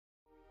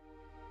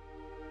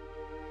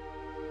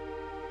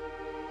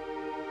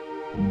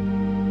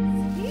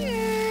It's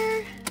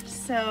here.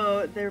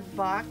 So their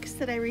box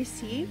that I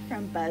received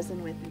from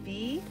Buzzin' with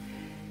V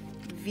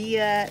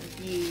via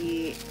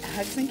the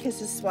Hugs and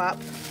Kisses swap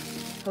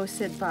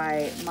hosted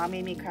by Mom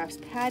Made Me Crafts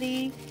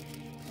Patty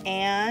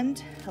and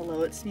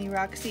Hello It's Me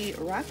Roxy.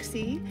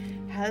 Roxy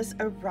has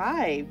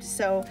arrived.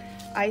 So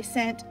I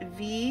sent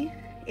V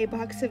a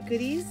box of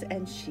goodies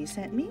and she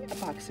sent me a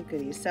box of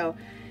goodies. So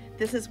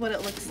this is what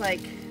it looks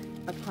like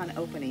upon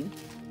opening.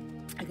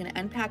 I'm gonna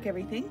unpack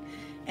everything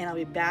and I'll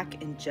be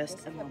back in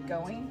just a moment.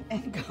 Going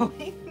and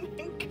going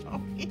and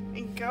going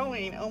and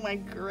going. Oh my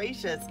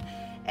gracious.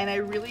 And I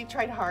really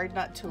tried hard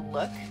not to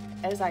look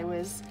as I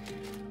was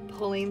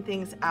pulling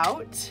things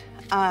out.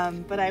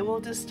 But I will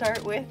just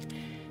start with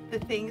the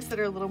things that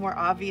are a little more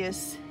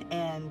obvious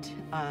and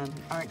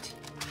aren't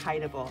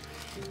hideable.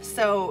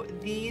 So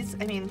these,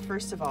 I mean,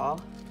 first of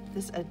all,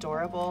 this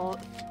adorable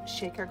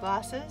shaker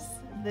glasses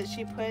that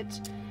she put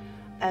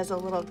as a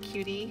little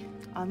cutie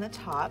on the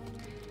top.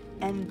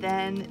 And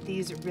then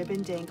these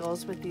ribbon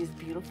dangles with these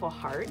beautiful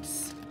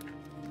hearts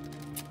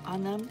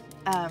on them.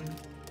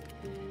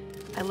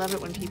 I love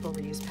it when people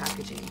reuse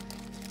packaging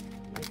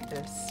like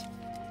this,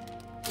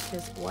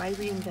 because why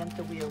reinvent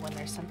the wheel when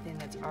there's something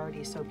that's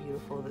already so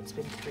beautiful that's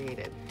been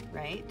created,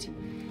 right?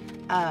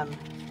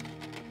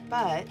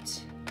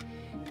 But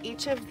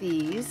each of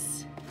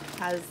these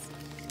has,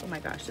 oh my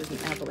gosh, there's an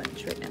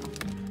avalanche right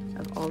now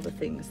of all the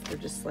things. They're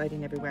just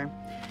sliding everywhere.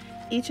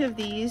 Each of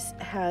these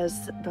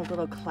has the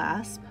little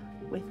clasp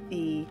with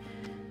the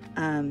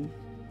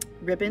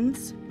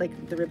ribbons,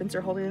 like the ribbons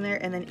are holding in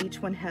there, and then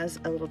each one has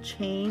a little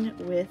chain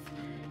with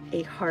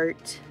a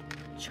heart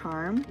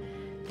charm.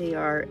 They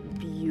are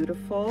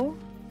beautiful.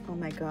 Oh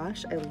my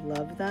gosh, I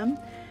love them.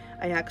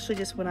 I actually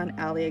just went on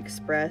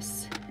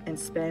AliExpress and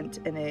spent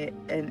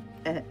an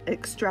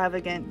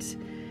extravagant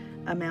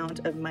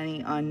amount of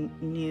money on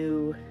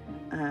new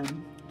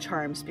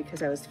charms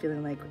because I was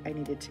feeling like I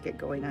needed to get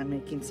going on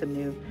making some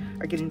new,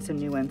 or getting some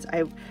new ones.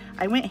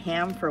 I went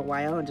ham for a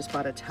while and just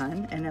bought a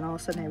ton, and then all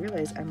of a sudden I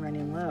realized I'm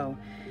running low,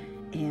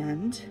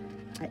 and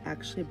I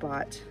actually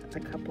bought a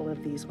couple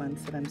of these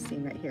ones that I'm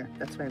seeing right here.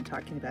 That's why I'm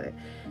talking about it.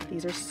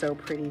 These are so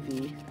pretty,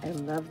 V. I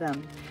love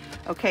them.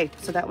 Okay,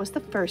 so that was the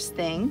first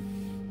thing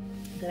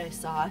that I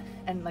saw,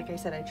 and like I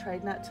said, I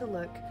tried not to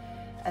look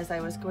as I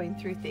was going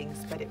through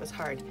things, but it was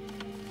hard.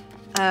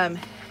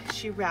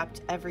 She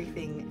wrapped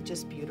everything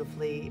just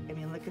beautifully. I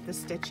mean, look at the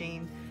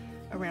stitching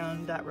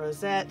around that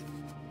rosette.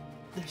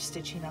 There's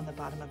stitching on the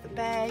bottom of the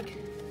bag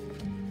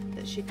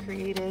that she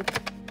created.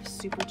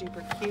 Super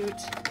duper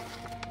cute.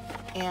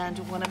 And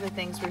one of the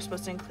things we were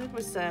supposed to include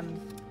was some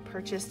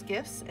purchased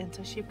gifts, and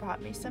so she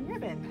brought me some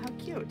ribbon. How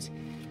cute.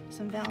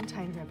 Some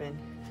Valentine ribbon.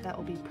 That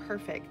will be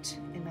perfect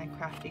in my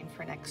crafting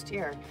for next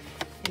year.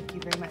 Thank you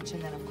very much.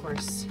 And then of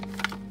course,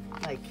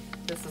 like,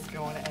 this is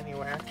going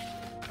anywhere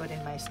but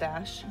in my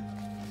stash.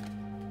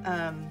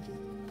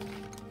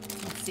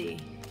 Let's see,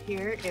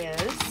 here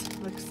is,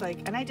 looks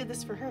like, and I did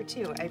this for her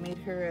too. I made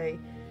her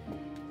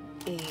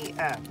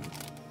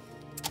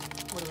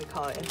what do we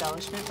call it,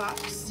 embellishment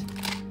box.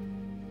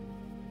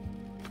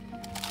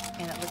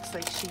 And it looks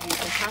like she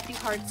used a Happy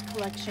Hearts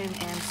collection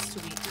and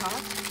Sweet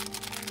Talk,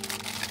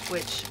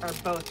 which are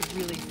both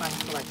really fun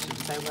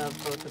collections. I love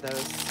both of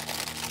those.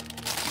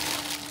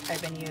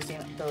 I've been using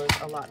those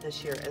a lot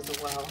this year as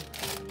well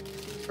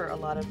for a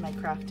lot of my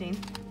crafting.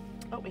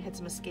 Oh, we had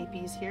some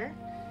escapees here.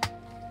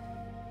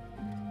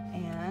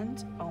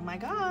 And oh my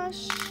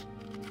gosh,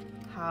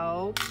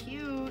 how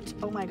cute.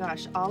 Oh my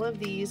gosh, all of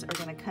these are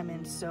gonna come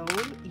in so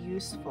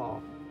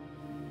useful.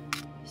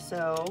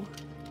 So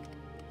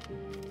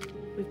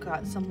we've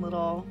got some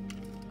little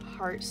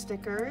heart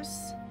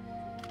stickers,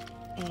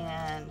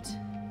 and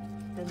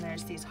then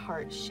there's these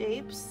heart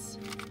shapes,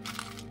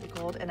 the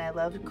gold, and I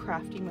love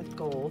crafting with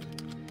gold.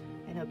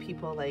 I know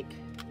people like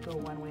go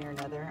one way or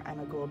another. I'm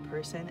a gold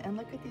person, and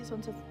look at these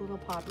ones with little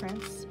paw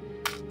prints.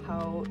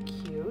 How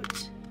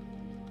cute.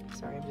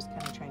 Sorry, I'm just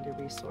kind of trying to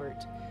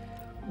resort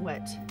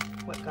what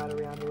got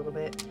around a little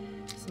bit.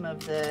 Some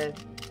of the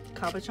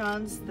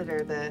cabochons that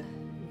are the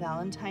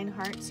Valentine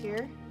hearts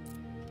here.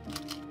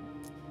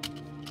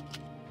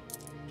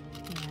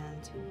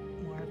 And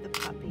more of the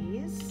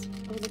puppies.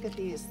 Oh, look at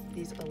these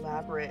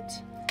elaborate,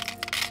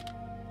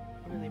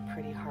 really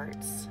pretty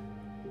hearts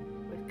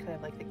with kind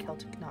of like the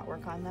Celtic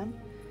knotwork on them.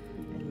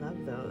 I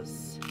love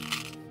those.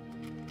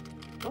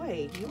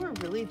 Boy, you were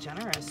really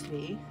generous,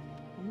 V.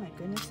 Oh my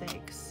goodness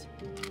sakes.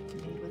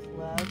 Made with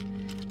love.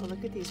 Oh,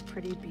 look at these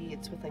pretty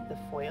beads with like the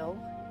foil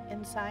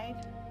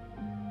inside.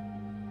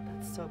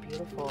 That's so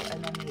beautiful.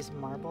 And then these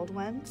marbled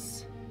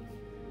ones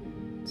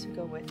to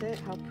go with it.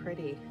 How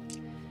pretty.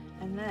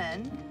 And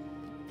then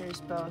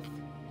there's both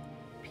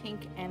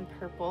pink and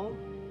purple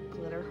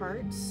glitter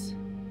hearts.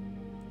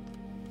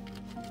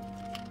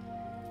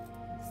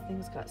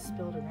 Things got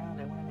spilled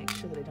around. I want to make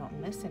sure that I don't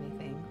miss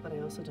anything, but I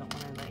also don't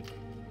want to like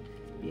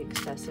be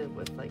excessive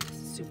with like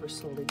super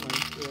slowly going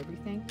through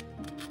everything.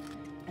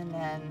 And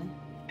then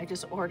I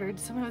just ordered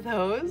some of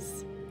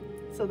those,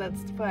 so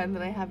that's fun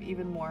that I have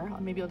even more.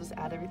 Maybe I'll just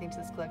add everything to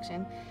this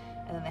collection.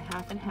 And then the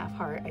half and half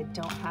heart, I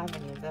don't have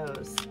any of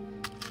those.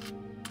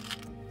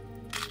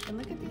 And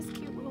look at these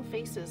cute little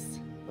faces,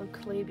 little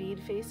clay bead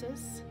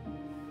faces.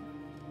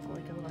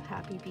 Like a little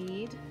happy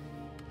bead.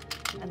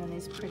 And then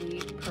these pretty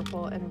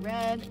purple and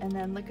red. And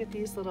then look at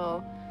these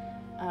little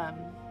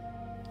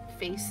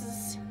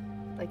faces,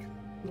 like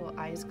little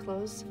eyes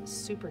closed.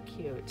 Super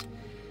cute.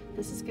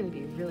 This is gonna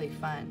be really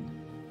fun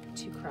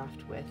to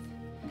craft with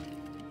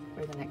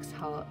for the next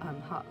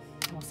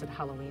I almost said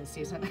Halloween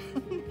season,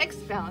 next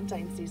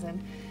Valentine's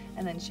season.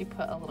 And then she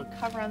put a little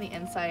cover on the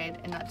inside,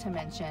 and not to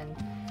mention,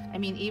 I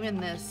mean, even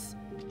this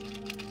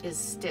is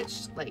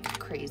stitched like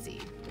crazy.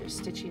 There's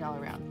stitching all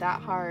around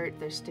that heart,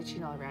 there's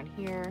stitching all around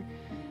here,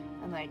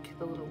 and like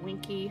the little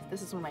winky.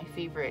 This is one of my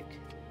favorite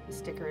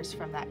stickers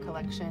from that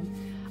collection.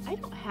 I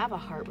don't have a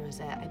heart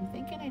rosette. I'm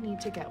thinking I need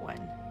to get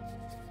one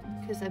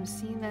because I'm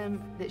seeing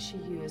them that she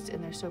used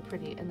and they're so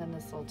pretty. And then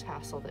this little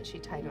tassel that she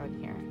tied on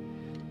here.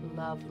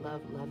 Love,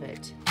 love, love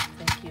it.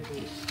 Thank you,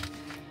 Lee.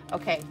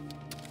 Okay,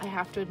 I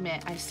have to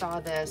admit, I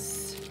saw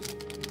this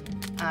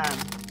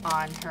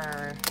on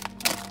her,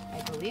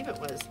 I believe it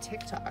was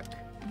TikTok,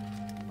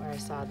 where I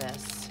saw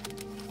this.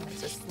 And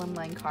it's a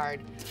slimline card.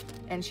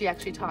 And she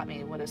actually taught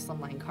me what a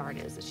slimline card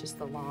is. It's just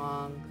the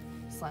long,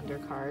 slender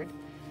card.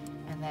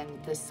 And then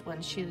this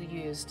one, she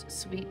used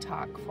Sweet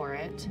Talk for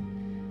it.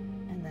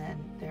 And then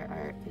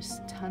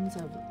there's tons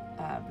of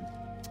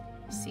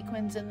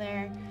sequins in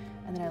there.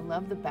 And then I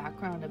love the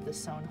background of the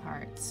sewn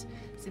hearts.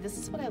 See, this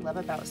is what I love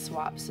about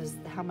swaps, is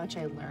how much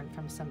I learned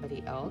from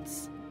somebody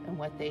else and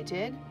what they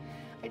did.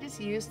 I just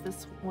used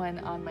this one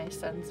on my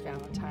son's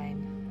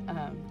Valentine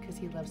because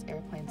he loves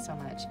airplanes so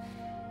much.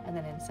 And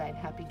then inside,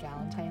 Happy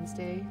Galentine's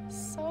Day.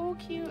 So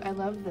cute. I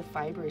love the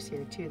fibers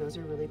here too. Those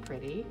are really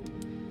pretty.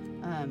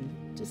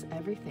 Just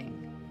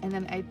everything. And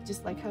then I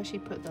just like how she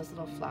put those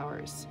little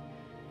flowers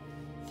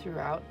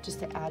throughout just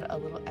to add a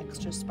little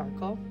extra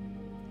sparkle.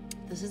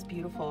 This is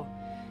beautiful.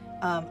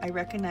 I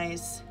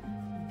recognize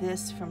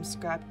this from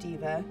Scrap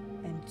Diva,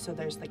 and so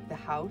there's like the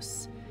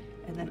house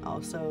and then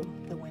also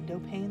the window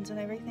panes and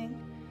everything.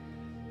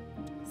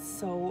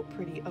 So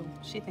pretty. Oh,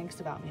 she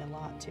thinks about me a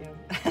lot too.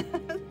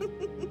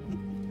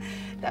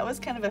 That was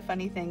kind of a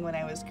funny thing when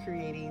I was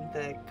creating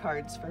the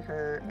cards for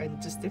her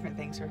and just different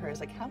things for her. I was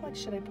like, how much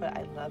should I put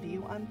I love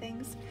you on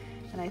things?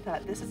 And I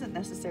thought, this isn't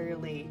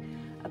necessarily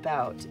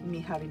about me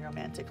having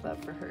romantic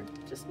love for her,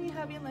 just me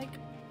having like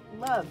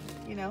love,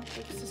 you know,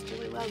 like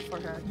sisterly love for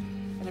her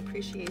and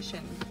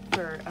appreciation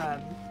for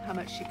how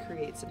much she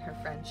creates in her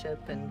friendship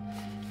and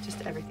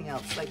just everything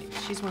else. Like,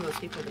 she's one of those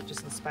people that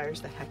just inspires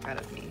the heck out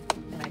of me.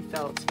 And I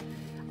felt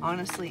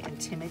honestly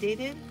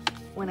intimidated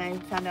when I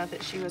found out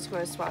that she was who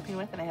I was swapping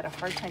with, and I had a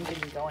hard time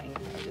getting going.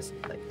 I was just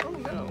like, oh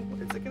no,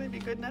 is it gonna be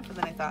good enough? And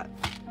then I thought,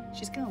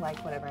 she's gonna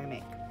like whatever I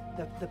make.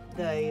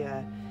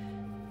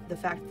 The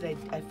fact that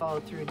I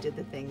followed through and did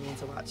the thing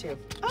means a lot too.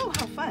 Oh,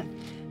 how fun.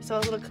 So a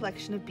little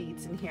collection of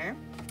beads in here.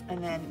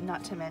 And then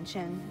not to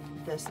mention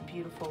this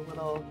beautiful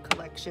little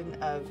collection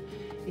of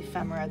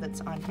ephemera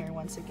that's on here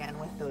once again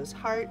with those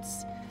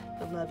hearts,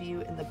 the love you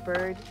and the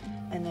bird,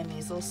 and then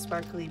these little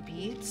sparkly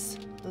beads.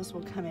 Those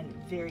will come in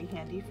very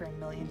handy for a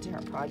million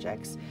different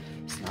projects.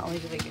 So not only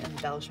did I get an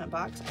embellishment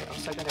box, I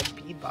also got a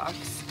bead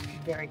box.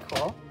 Very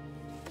cool.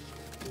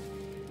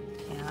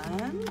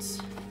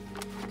 And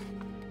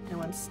no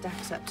one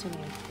stacks up to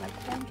me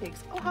like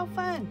pancakes. Oh, how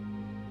fun.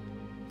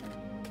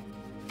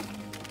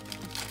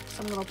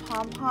 Some little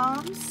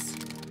pom-poms,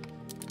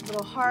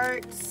 little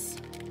hearts,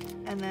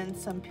 and then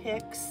some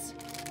picks,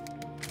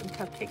 some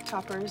cupcake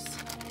toppers.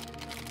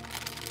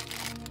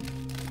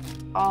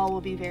 All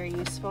will be very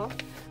useful.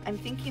 I'm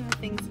thinking the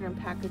things that are in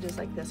packages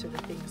like this are the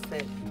things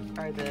that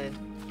are the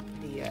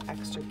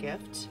extra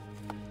gift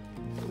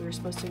that we were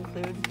supposed to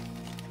include.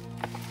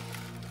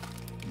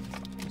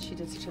 She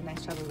did such a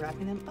nice job of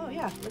wrapping them. Oh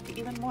yeah, look at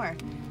even more.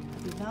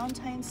 Happy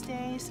Valentine's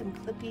Day, some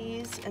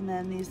clippies, and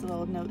then these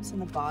little notes in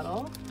the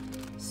bottle.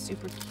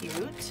 Super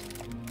cute.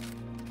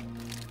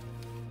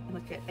 And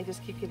look at, I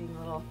just keep getting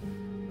little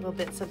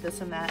bits of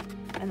this and that.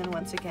 And then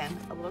once again,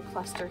 a little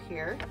cluster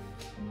here.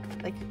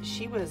 Like,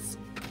 she was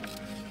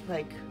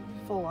like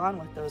full on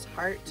with those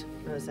heart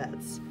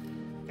rosettes.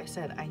 Like I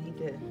said, I need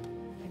to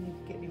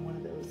get me one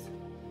of those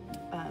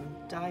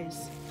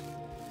dies.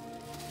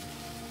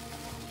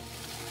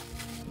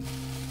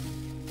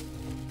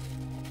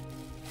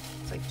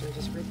 It's like, do I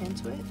just rip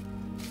into it?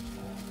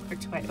 Or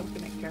do I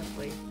open it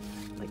carefully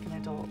like an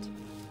adult?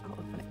 I'll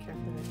open it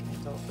carefully like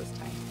an adult this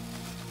time.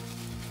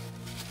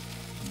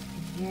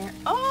 And here,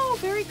 oh,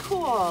 very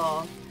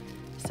cool.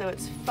 So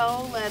it's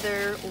faux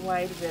leather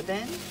wide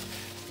ribbon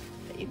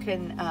that you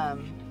can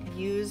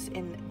use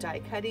in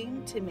die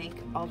cutting to make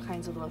all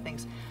kinds of little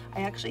things.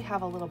 I actually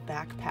have a little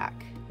backpack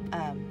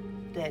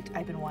that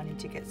I've been wanting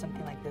to get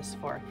something like this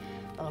for,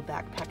 a little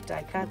backpack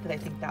die cut that I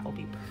think that will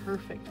be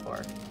perfect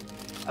for.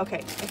 Okay,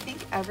 I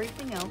think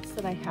everything else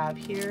that I have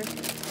here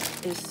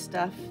is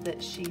stuff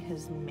that she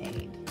has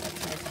made.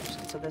 That's my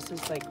assumption. So this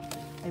is like,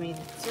 I mean,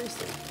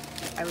 seriously,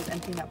 I was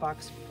emptying that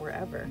box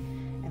forever,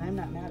 and I'm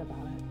not mad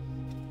about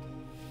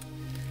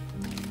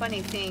it.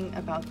 funny thing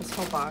about this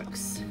whole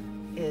box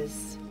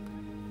is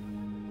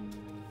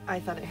I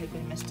thought it had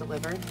been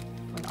misdelivered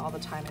when all the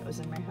time it was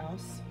in my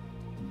house.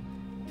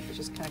 It was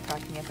just kind of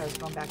cracking me up. I was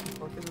going back and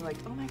forth and they're like,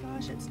 oh my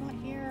gosh, it's not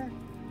here.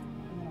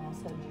 And then all of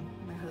a sudden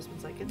my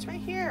husband's like, it's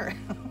right here.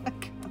 I'm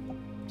like, oh,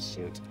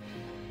 shoot.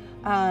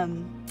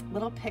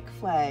 Little pick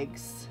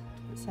flags.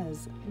 It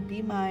says,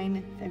 be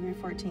mine, February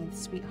 14th,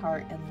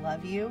 sweetheart, and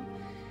love you.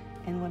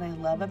 And what I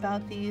love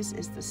about these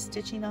is the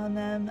stitching on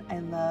them. I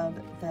love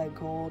the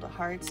gold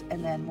hearts,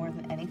 and then more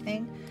than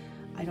anything,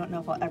 I don't know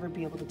if I'll ever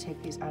be able to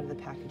take these out of the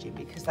packaging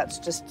because that's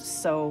just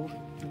so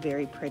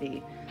very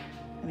pretty.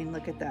 I mean,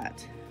 look at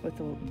that with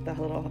the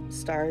little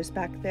stars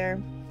back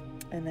there,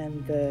 and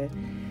then the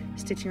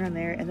stitching on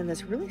there, and then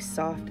this really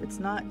soft, it's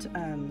not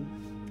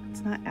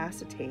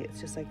acetate,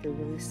 it's just like a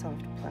really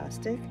soft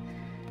plastic.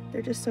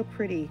 They're just so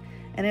pretty.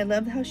 And I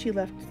love how she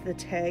left the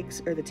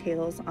tags or the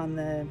tails on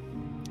the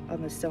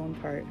sewn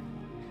part.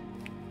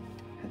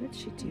 How did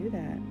she do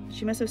that?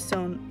 She must have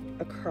sewn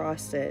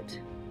across it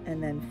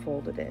and then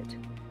folded it.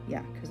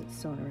 Yeah, because it's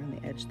sewn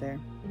around the edge there.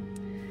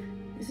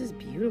 This is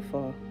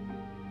beautiful.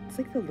 It's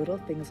like the little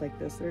things like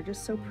this that are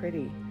just so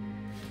pretty.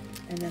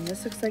 And then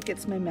this looks like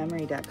it's my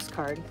memory decks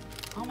card.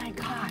 Oh my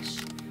gosh,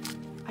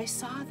 I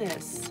saw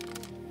this.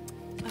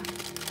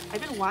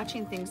 I've been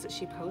watching things that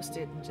she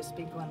posted and just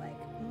been going like,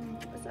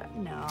 was that?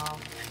 No,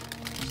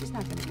 she's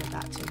not gonna give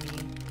that to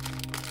me.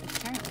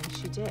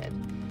 Apparently she did.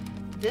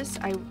 This,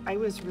 I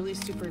was really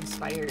super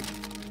inspired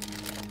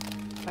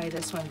by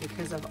this one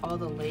because of all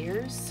the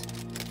layers,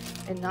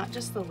 and not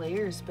just the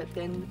layers, but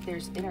then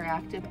there's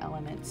interactive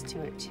elements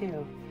to it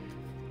too.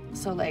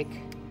 So like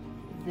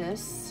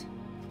this,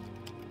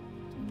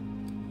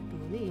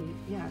 I believe,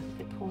 yeah,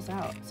 it pulls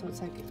out. So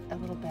it's like a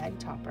little bag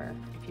topper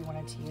if you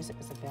wanted to use it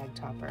as a bag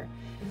topper.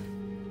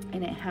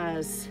 And it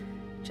has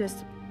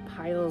just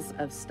piles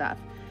of stuff.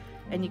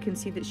 And you can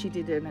see that she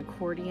did an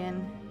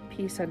accordion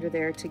piece under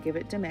there to give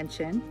it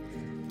dimension.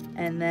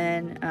 And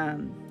then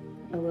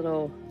a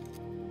little,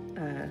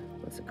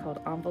 what's it called,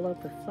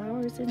 envelope with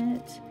flowers in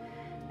it.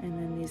 And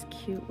then these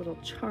cute little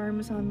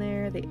charms on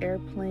there, the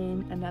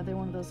airplane, another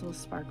one of those little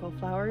sparkle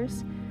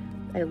flowers.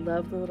 I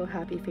love the little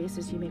happy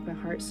faces, you make my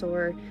heart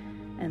soar.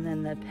 And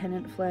then the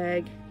pennant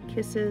flag,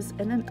 kisses,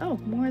 and then, oh,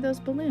 more of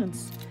those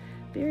balloons.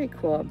 Very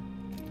cool.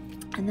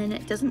 And then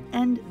it doesn't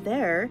end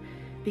there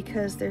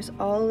because there's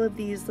all of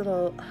these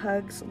little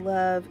hugs,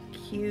 love,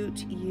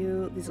 cute,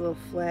 you, these little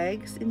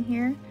flags in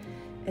here.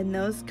 And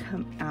those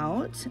come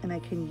out and I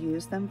can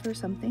use them for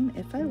something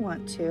if I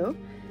want to.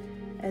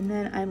 And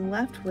then I'm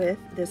left with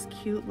this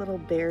cute little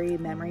berry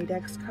memory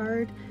decks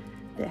card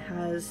that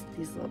has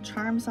these little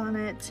charms on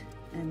it.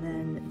 And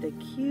then the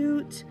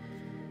cute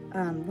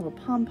little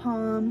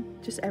pom-pom,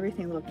 just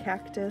everything, little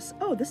cactus.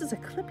 Oh, this is a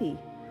clippy.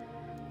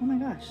 Oh my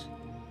gosh.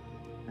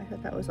 I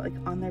thought that was like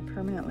on there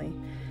permanently.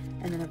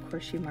 And then of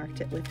course she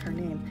marked it with her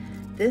name.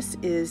 This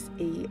is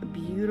a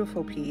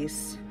beautiful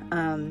piece.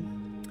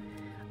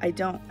 I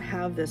don't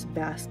have this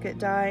basket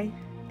die,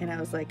 and I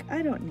was like,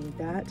 I don't need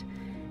that.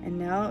 And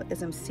now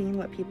as I'm seeing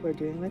what people are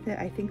doing with it,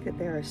 I think that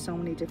there are so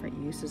many different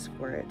uses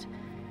for it.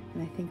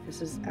 And I think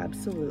this is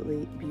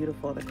absolutely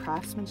beautiful. The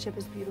craftsmanship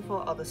is beautiful,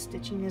 all the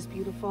stitching is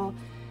beautiful,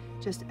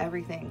 just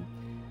everything.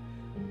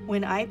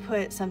 When I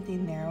put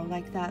something narrow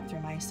like that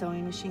through my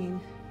sewing machine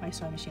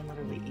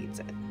literally eats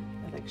it.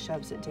 It like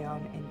shoves it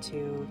down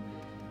into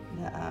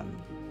the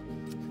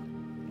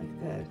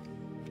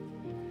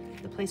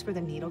the place where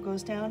the needle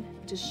goes down.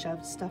 It just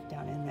shoves stuff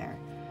down in there,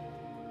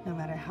 no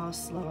matter how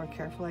slow or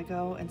careful I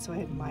go. And so I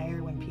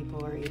admire when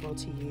people are able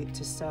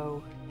to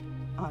sew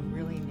on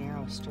really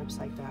narrow strips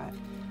like that.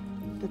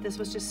 But this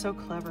was just so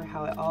clever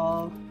how it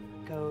all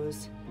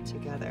goes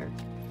together.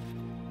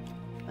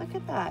 Look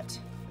at that.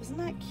 Isn't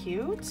that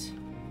cute?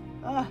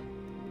 Oh,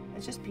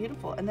 it's just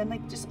beautiful. And then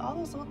like just all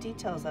those little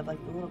details of like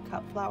the little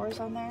cup flowers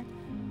on there.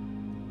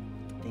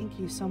 Thank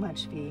you so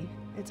much, Fee.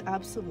 It's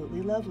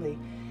absolutely lovely.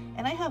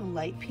 And I have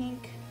light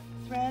pink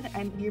thread,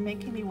 and you're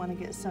making me want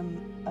to get some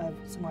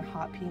more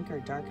hot pink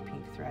or dark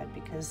pink thread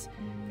because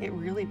it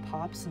really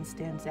pops and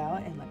stands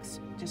out and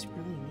looks just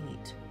really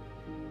neat.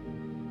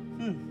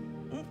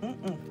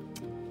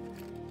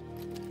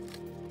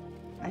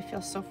 I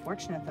feel so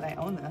fortunate that I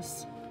own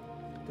this.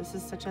 This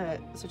is such a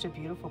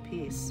beautiful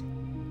piece.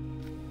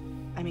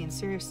 I mean,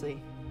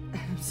 seriously,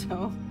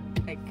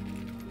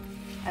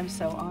 I'm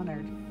so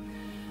honored.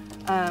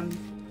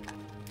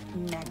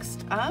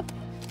 Next up,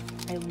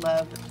 I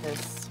love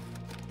this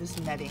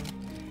netting,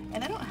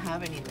 and I don't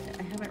have any of it.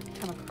 I haven't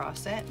come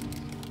across it.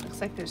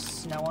 Looks like there's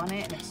snow on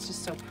it, and it's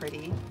just so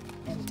pretty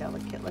and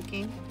delicate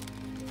looking.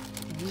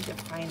 I need to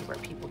find where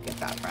people get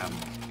that from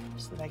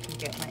so that I can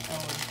get my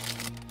own.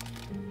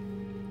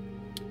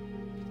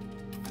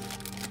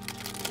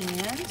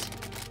 And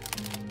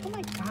oh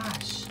my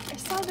gosh, I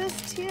saw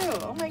this too.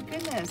 Oh my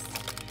goodness.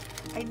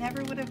 I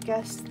never would have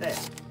guessed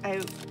that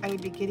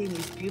I'd be getting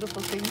these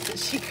beautiful things that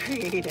she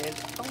created.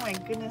 Oh my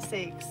goodness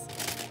sakes.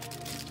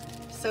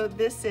 So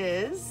this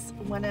is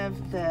one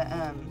of the,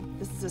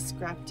 this is a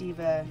Scrap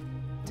Diva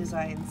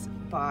Designs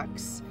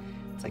box.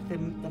 It's like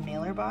the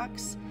mailer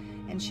box.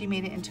 And she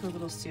made it into a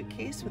little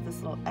suitcase with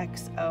this little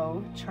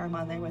XO charm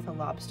on there with a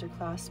lobster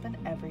clasp and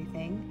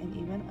everything, and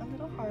even a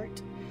little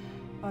heart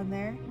on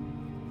there.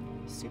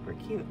 Super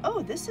cute.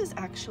 Oh, this is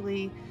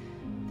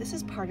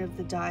part of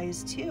the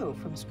dies too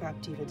from Scrap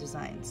Diva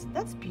Designs.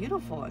 That's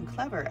beautiful and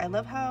clever. I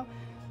love how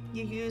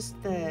you use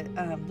the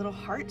little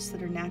hearts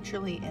that are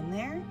naturally in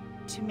there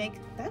to make,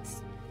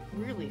 that's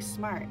really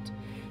smart.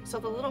 So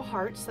the little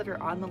hearts that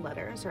are on the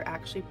letters are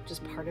actually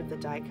just part of the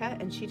die cut,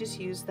 and she just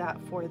used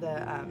that for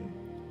the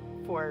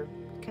for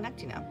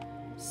connecting them.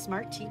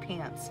 Smart tea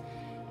pants.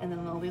 And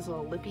then all these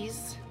little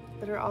lippies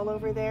that are all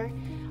over there,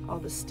 all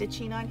the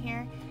stitching on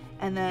here.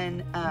 And then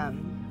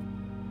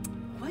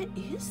what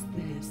is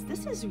this?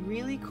 This is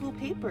really cool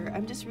paper.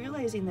 I'm just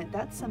realizing that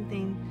that's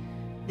something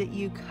that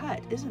you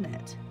cut, isn't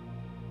it?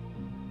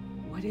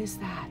 What is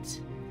that?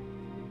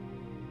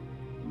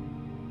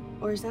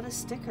 Or is that a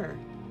sticker?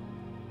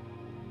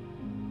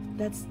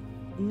 That's,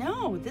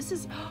 no, this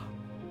is,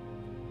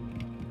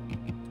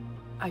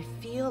 I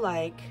feel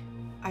like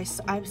I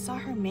saw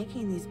her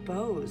making these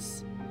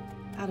bows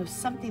out of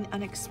something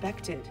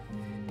unexpected.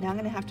 Now I'm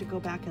gonna have to go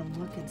back and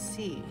look and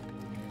see,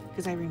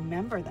 because I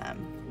remember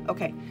them.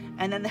 Okay,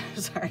 and then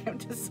there's, sorry, I'm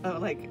just so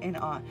like in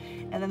awe.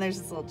 And then there's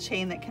this little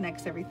chain that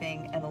connects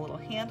everything and a little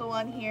handle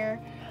on here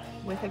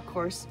with, of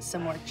course,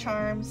 some more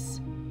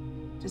charms,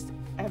 just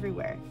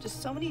everywhere.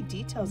 Just so many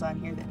details on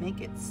here that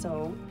make it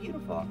so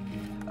beautiful.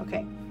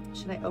 Okay,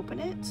 should I open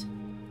it?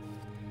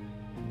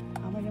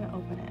 How am I gonna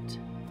open it?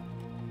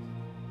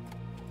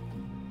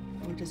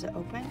 Or does it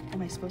open?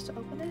 Am I supposed to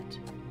open it?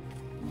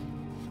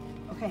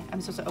 Okay,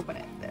 I'm supposed to open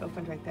it. It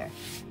opened right there.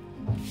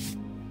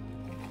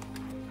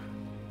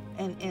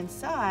 And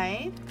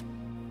inside,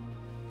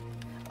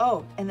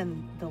 oh, and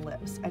then the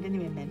lips. I didn't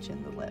even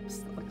mention the lips.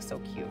 That look so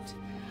cute.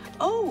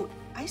 Oh,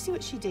 I see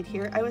what she did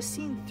here. I was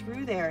seeing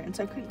through there, and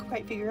so I couldn't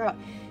quite figure out.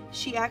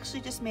 She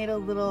actually just made a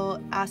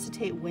little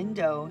acetate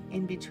window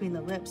in between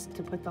the lips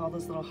to put all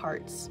those little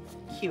hearts.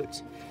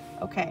 Cute.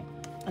 Okay,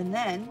 and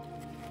then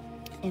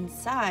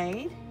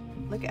inside,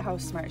 look at how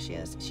smart she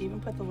is. She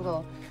even put the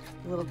little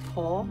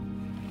pull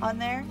on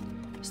there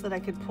so that I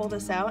could pull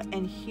this out.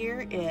 And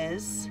here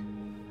is,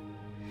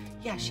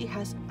 yeah, she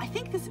has, I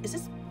think this, is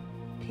this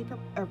paper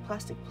or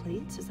plastic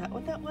plates? Is that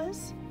what that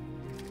was?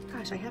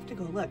 Gosh, I have to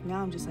go look.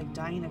 Now I'm just like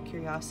dying of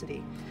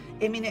curiosity.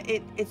 I mean,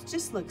 it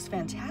just looks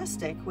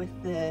fantastic with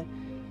the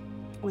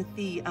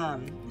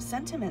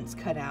sentiments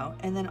cut out,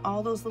 and then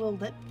all those little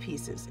lip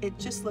pieces. It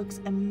just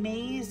looks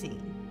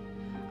amazing.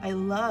 I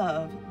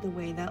love the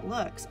way that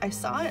looks. I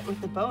saw it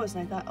with the bows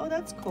and I thought, oh,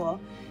 that's cool.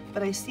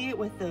 But I see it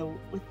with the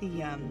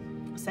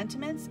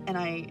sentiments, and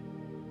I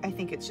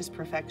think it's just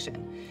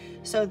perfection.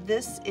 So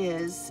this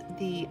is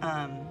the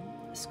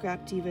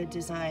Scrap Diva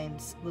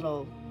Designs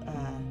little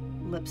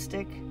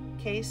lipstick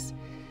case,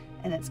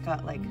 and it's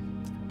got like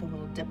the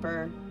little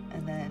dipper,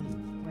 and then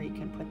where you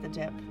can put the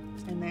dip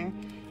in there.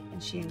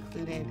 And she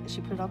put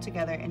it all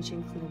together, and she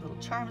included little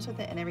charms with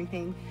it and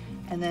everything.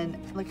 And then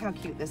look how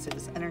cute this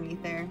is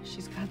underneath there.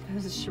 She's got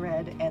this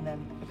shred and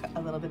then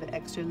a little bit of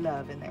extra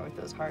love in there with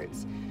those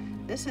hearts.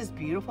 This is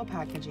beautiful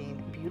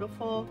packaging,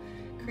 beautiful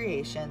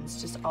creations,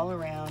 just all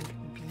around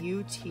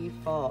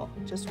beautiful.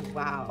 Just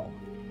wow.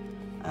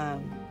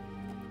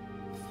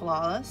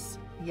 Flawless.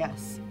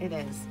 Yes, it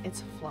is.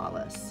 It's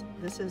flawless.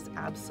 This is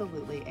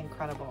absolutely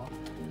incredible.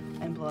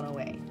 I'm blown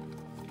away.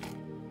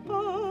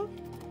 Oh.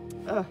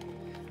 Ugh.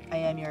 I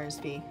am yours,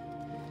 V.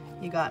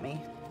 You got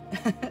me.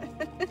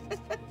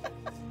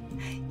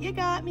 You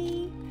got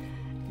me.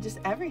 Just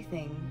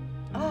everything.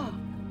 Oh.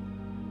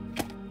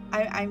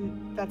 I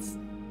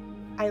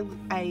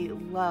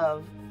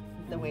love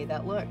the way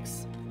that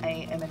looks.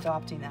 I am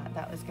adopting that.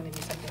 That was going to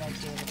be something I'd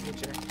do in the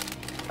future.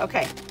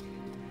 Okay.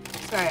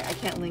 Sorry, I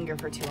can't linger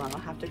for too long.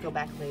 I'll have to go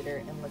back later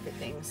and look at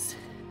things.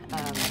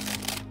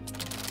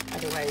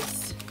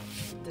 Otherwise,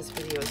 this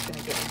video is going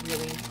to get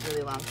really,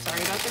 really long.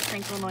 Sorry about the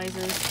crinkle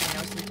noises. I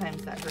know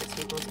sometimes that hurts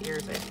people's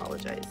ears. I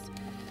apologize.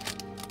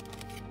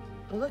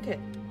 Oh, look it.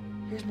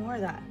 Here's more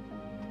of that.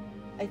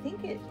 I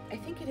think it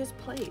is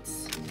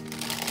plates.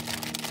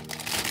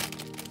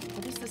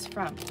 What is this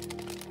from?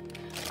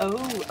 Oh,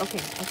 okay.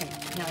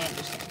 Now I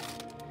understand.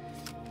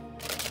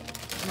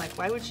 I'm like,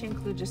 why would she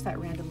include just that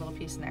random little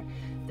piece in there?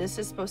 This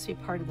is supposed to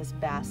be part of this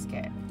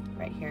basket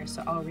right here,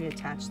 so I'll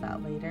reattach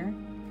that later.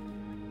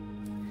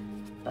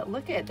 But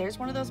look at, there's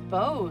one of those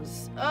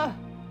bows. Ugh,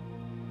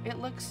 it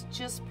looks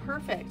just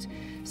perfect.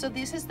 So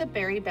this is the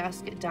berry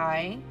basket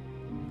die,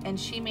 and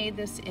she made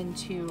this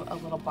into a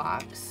little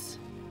box,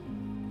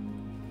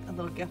 a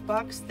little gift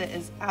box that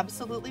is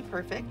absolutely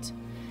perfect.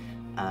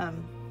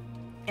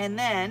 And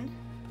then,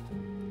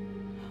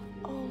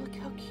 oh, look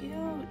how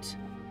cute.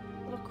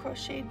 Little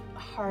crocheted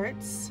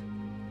hearts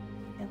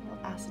and a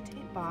little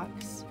acetate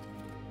box.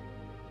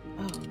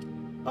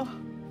 Oh,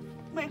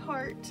 my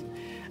heart.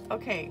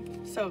 Okay,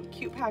 so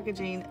cute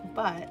packaging,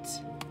 but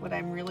what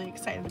I'm really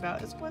excited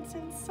about is what's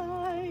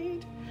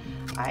inside.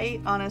 I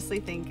honestly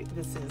think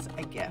this is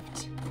a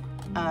gift.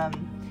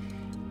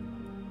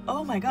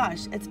 Oh my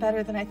gosh, it's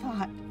better than I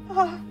thought.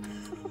 Oh,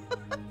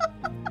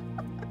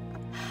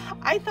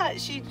 I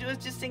thought she was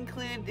just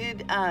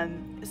included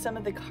some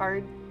of the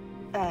card,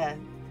 the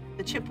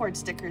chipboard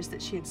stickers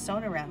that she had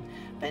sewn around.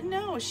 But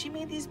no, she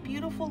made these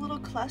beautiful little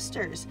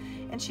clusters.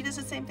 And she does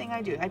the same thing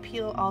I do. I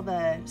peel all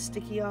the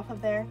sticky off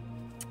of there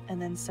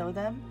and then sew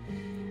them.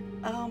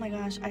 Oh my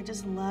gosh, I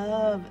just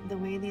love the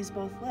way these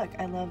both look.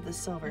 I love the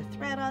silver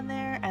thread on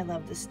there. I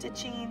love the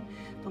stitching,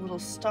 the little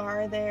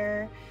star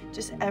there.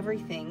 Just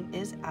everything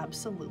is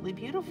absolutely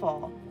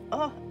beautiful.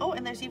 Oh,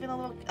 and there's even a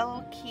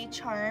little key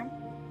charm,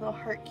 little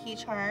heart key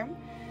charm.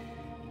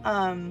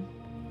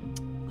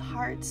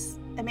 Hearts,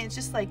 I mean, it's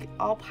just like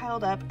all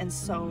piled up and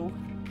so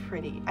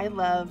pretty. I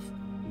love,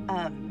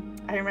 I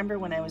remember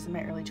when I was in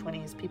my early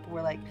 20s, people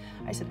were like,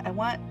 I said, I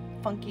want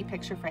funky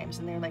picture frames,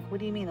 and they're like,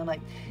 what do you mean? I'm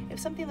like, if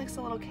something looks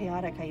a little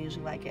chaotic, I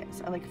usually like it.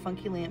 So I like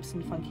funky lamps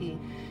and funky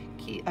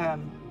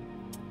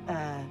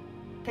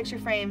picture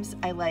frames.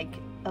 I like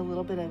a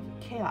little bit of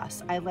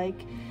chaos. I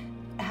like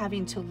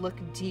having to look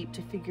deep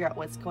to figure out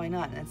what's going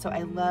on. And so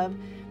I love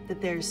that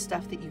there's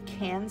stuff that you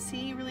can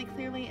see really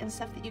clearly and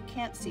stuff that you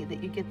can't see,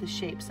 that you get the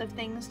shapes of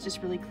things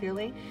just really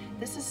clearly.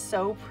 This is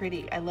so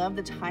pretty. I love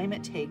the time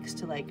it takes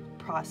to like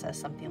process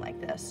something like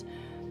this.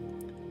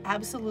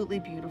 Absolutely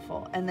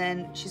beautiful. And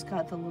then she's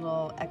got the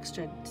little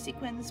extra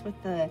sequins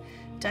with the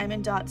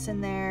diamond dots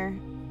in there.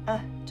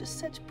 Just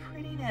such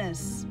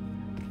prettiness.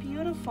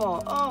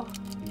 Beautiful. Oh,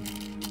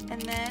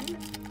 and then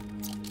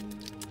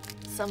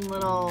some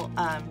little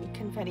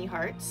confetti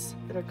hearts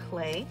that are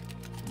clay.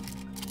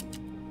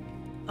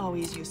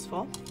 Always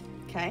useful.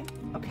 Okay,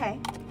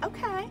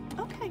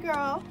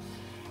 girl.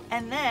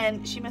 And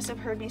then she must have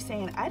heard me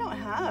saying, I don't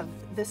have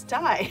this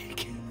die.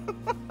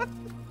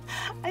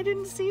 I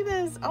didn't see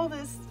this, all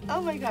this.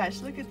 Oh my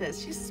gosh, look at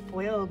this. She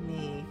spoiled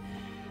me.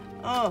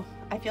 Oh,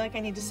 I feel like I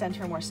need to send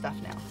her more stuff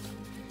now,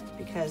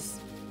 because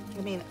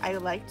I mean, I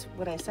liked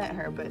what I sent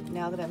her, but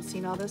now that I'm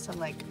seeing all this, I'm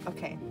like,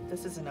 okay,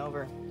 this isn't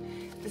over.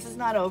 This is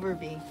not over,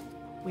 V.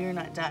 We are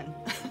not done.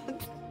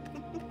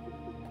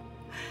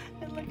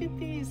 And look at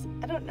these.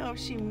 I don't know if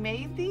she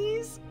made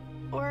these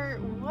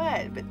or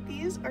what, but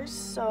these are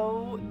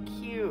so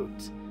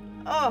cute.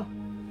 Oh,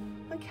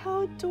 look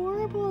how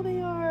adorable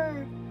they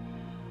are.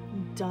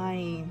 I'm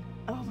dying.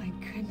 Oh my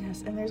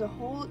goodness. And there's a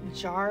whole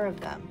jar of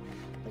them.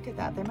 Look at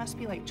that. There must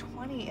be like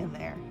 20 in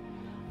there.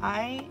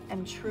 I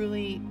am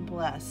truly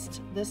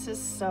blessed. This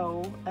is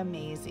so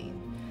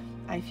amazing.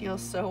 I feel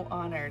so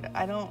honored.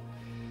 I don't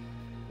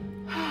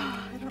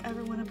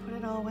ever want to put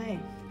it all away.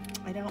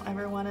 I don't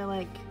ever want to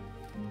like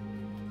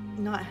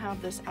not have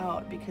this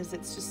out, because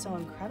it's just so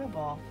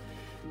incredible.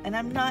 And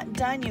I'm not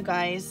done, you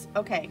guys.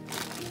 Okay,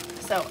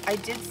 so I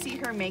did see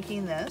her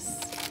making this.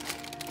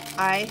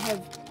 I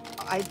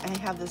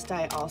have this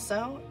die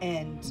also,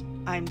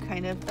 and I'm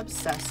kind of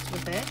obsessed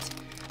with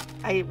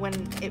it. When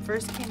it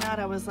first came out,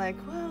 I was like,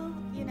 well,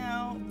 you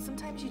know,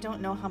 sometimes you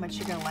don't know how much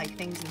you're gonna like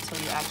things until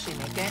you actually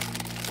make it.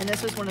 And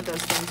this was one of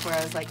those things where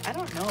I was like, I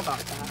don't know about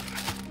that.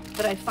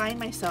 But I find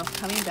myself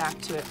coming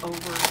back to it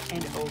over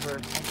and over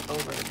and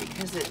over,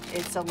 because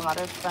it's a lot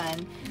of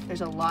fun.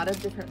 There's a lot of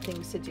different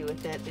things to do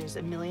with it. There's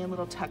a million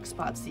little tuck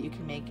spots that you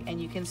can make,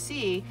 and you can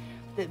see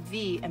that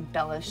V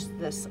embellished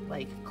this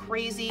like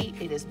crazy.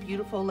 It is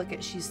beautiful. Look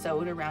at, she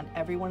sewed around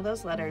every one of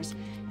those letters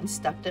and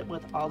stuffed it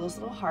with all those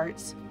little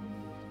hearts.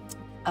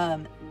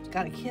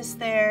 Got a kiss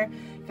there,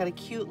 got a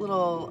cute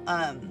little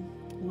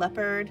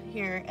leopard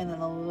here, and then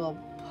a little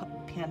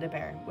panda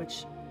bear,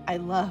 which I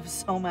love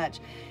so much.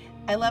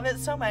 I love it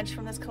so much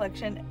from this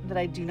collection that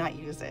I do not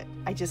use it.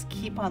 I just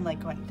keep on like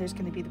going, there's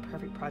going to be the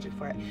perfect project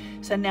for it.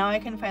 So now I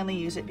can finally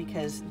use it,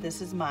 because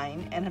this is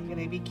mine and I'm going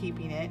to be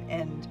keeping it,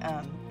 and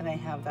I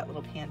have that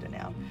little panda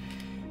now.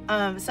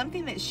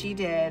 Something that she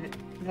did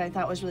that I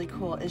thought was really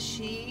cool is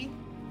she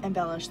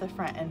embellished the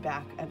front and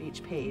back of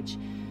each page.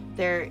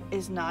 There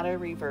is not a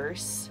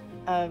reverse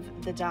of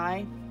the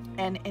die,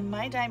 and in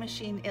my die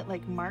machine it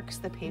like marks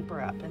the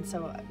paper up, and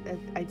so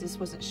I just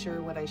wasn't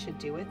sure what I should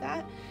do with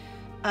that.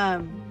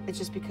 It's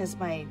just because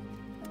my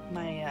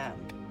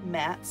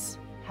mats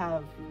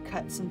have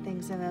cuts and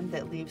things in them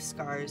that leave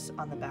scars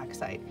on the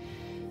backside.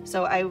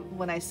 So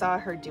when I saw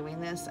her doing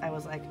this, I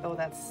was like, oh,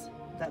 that's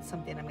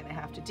something I'm gonna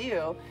have to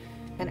do.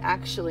 And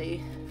actually,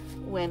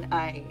 when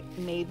I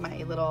made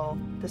my little,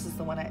 this is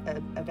the one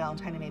a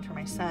Valentine I made for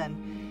my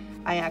son,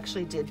 I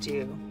actually did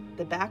do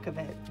the back of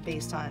it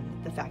based on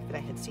the fact that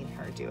I had seen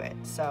her do it.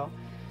 So,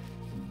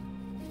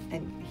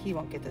 and he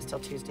won't get this till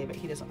Tuesday, but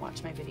he doesn't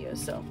watch my videos,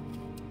 so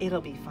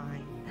it'll be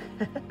fine.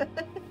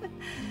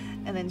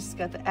 And then she's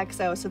got the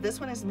XO. So this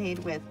one is made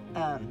with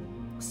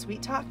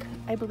Sweet Talk,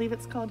 I believe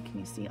it's called. Can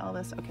you see all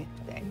this? Okay,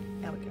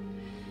 there we go.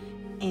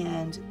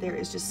 And there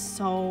is just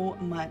so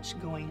much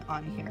going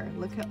on here.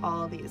 Look at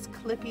all these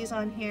clippies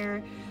on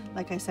here.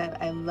 Like I said,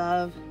 I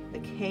love the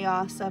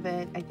chaos of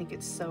it. I think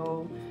it's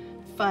so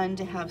fun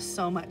to have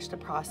so much to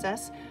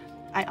process.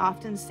 I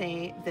often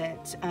say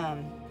that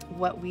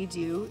what we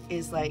do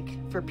is like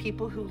for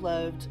people who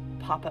loved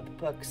pop-up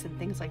books and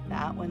things like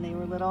that when they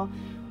were little,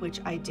 which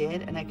I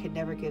did and I could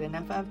never get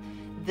enough of,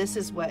 this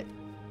is what,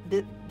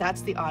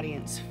 that's the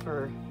audience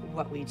for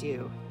what we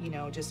do, you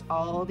know, just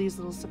all these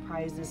little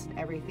surprises and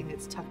everything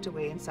that's tucked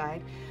away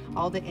inside,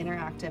 all the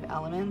interactive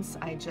elements.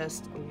 I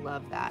just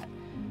love that.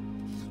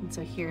 And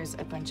so here's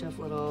a bunch of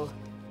little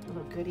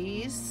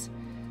goodies,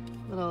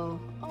 oh,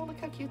 look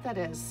how cute that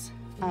is.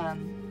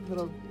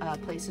 Little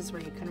places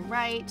where you can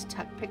write,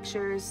 tuck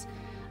pictures.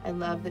 I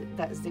love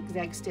that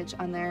zigzag stitch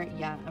on there.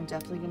 Yeah, I'm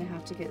definitely gonna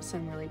have to get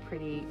some really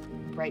pretty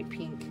bright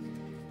pink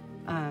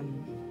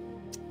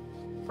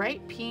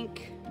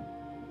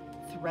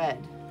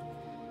thread,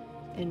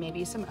 and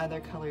maybe some other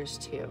colors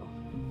too.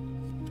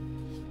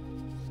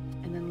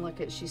 And then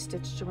look at, she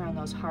stitched around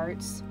those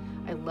hearts.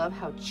 I love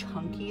how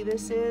chunky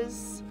this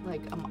is.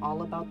 Like, I'm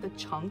all about the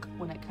chunk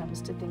when it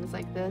comes to things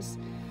like this.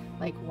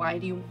 Like, why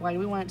do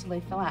we want it to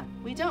lay flat?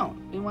 We don't.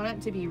 We want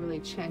it to be really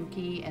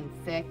chunky and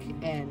thick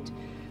and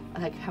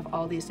like have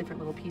all these different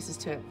little pieces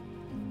to it.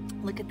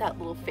 Look at that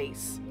little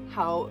face.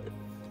 How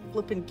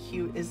flippin'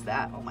 cute is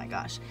that? Oh my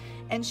gosh.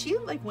 And she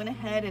like went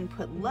ahead and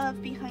put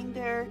love behind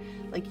there,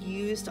 like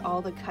used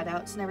all the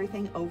cutouts and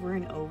everything over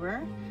and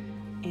over.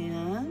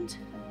 And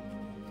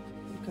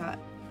we've got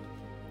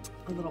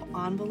a little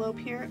envelope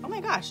here. Oh my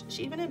gosh,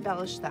 she even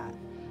embellished that.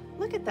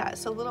 Look at that.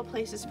 So little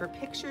places for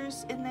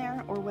pictures in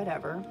there or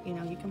whatever. You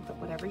know, you can put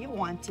whatever you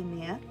want in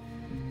there.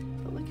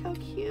 But look how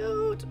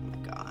cute. Oh my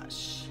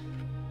gosh.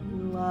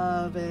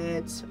 Love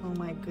it. Oh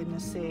my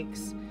goodness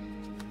sakes.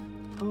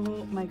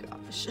 Oh my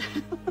gosh.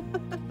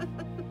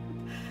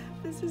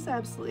 This is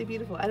absolutely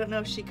beautiful. I don't know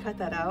if she cut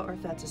that out or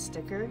if that's a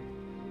sticker.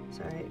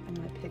 Sorry, I'm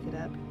gonna pick it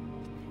up.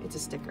 It's a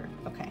sticker,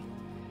 okay.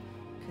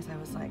 Because I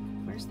was like,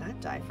 where's that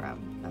die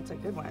from? That's a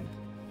good one.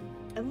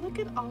 And look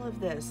at all of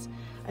this.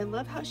 I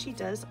love how she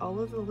does all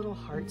of the little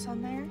hearts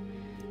on there.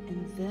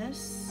 And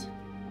this,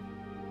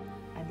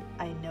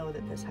 I know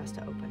that this has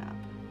to open up.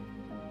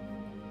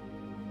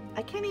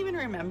 I can't even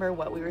remember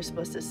what we were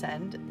supposed to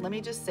send. Let me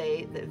just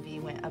say that V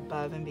went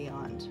above and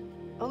beyond.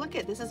 Oh, look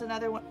at, this is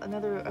another one,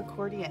 another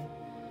accordion.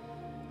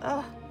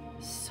 Oh,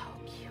 so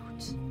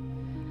cute.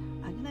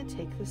 I'm gonna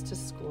take this to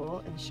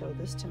school and show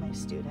this to my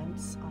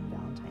students on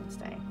Valentine's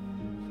Day.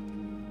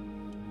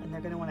 And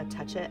they're gonna wanna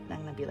touch it, and I'm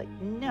gonna be like,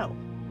 no.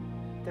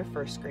 They're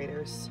first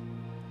graders.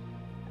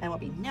 I won't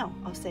be, no.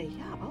 I'll say,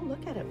 yeah, I'll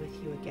look at it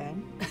with you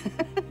again.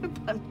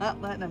 But I'm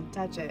not letting them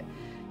touch it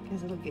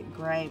because it'll get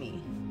grimy.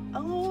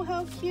 Oh,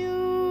 how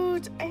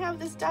cute. I have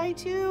this die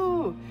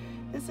too.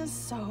 This is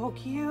so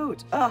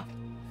cute. Oh.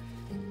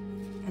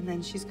 And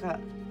then she's got,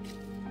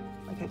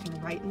 like, I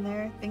can write in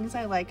there, things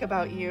I like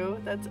about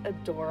you. That's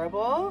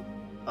adorable.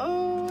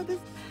 Oh, this,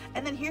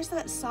 and then here's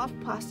that soft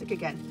plastic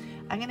again.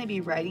 I'm gonna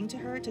be writing to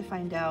her to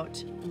find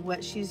out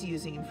what she's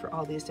using for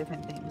all these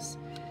different things.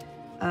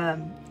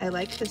 I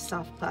like this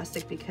soft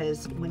plastic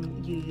because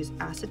when you use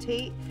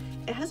acetate,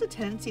 it has a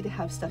tendency to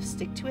have stuff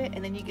stick to it,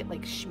 and then you get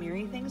like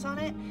smeary things on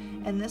it.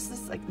 And this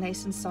is like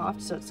nice and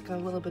soft, so it's got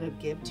a little bit of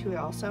give to it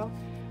also.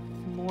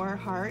 More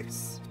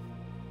hearts.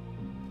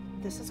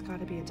 This has got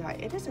to be a die.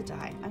 It is a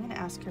die. I'm gonna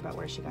ask her about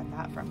where she got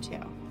that from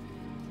too.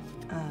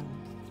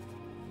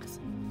 'Cause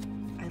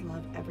I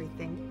love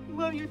everything.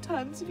 Love your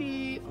tons,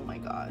 V. Oh my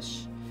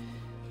gosh.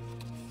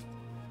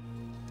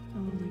 Oh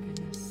my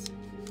goodness.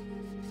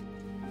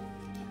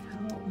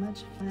 How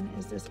much fun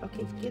is this?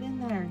 Okay, get in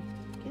there.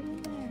 Get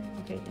in there.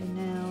 Okay, and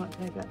now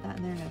I got that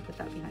in there, and I put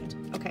that behind.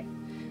 Okay,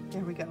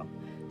 there we go.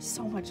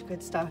 So much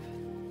good stuff.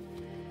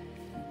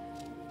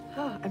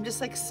 Oh, I'm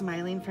just like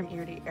smiling from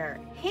ear to ear.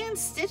 Hand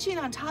stitching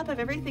on top of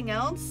everything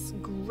else.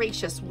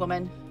 Gracious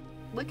woman.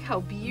 Look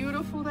how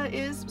beautiful that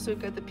is. So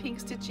we've got the pink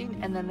stitching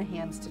and then the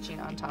hand stitching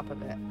on top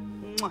of it.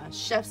 Mwah,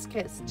 chef's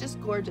kiss,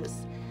 just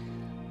gorgeous.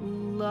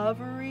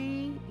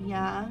 Lovery,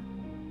 yeah.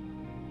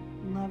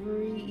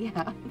 Lovery,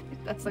 yeah.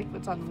 That's like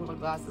what's on the little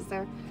glasses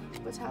there.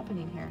 What's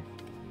happening here?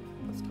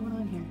 What's going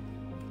on here?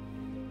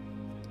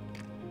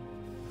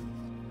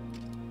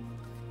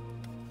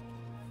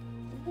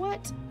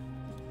 What?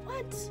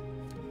 What?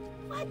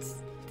 What?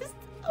 This,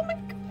 oh my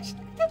gosh,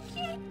 look at that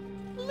cute.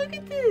 Look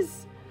at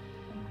this.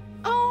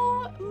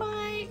 Oh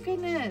my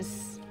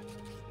goodness.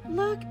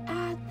 Look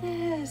at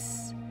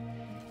this.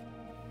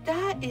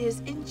 That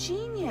is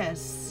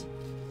ingenious.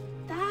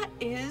 That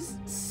is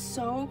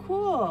so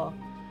cool.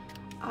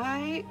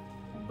 I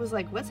was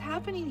like, what's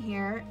happening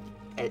here?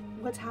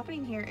 What's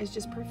happening here is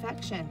just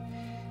perfection.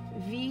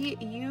 V,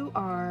 you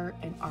are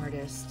an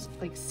artist,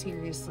 like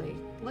seriously.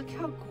 Look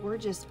how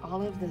gorgeous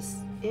all of this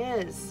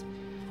is.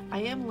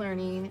 I am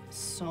learning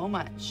so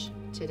much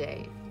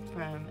today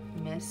from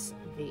Miss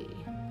V.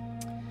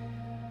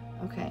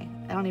 Okay,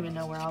 I don't even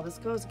know where all this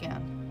goes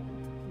again.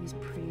 These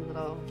pretty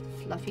little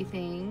fluffy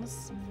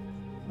things.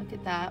 Look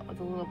at that with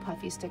the little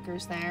puffy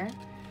stickers there.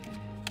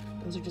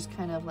 Those are just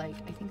kind of like,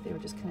 I think they were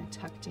just kind of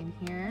tucked in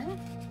here,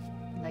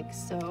 like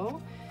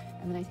so.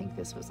 And then I think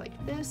this was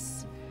like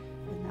this,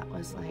 and that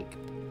was like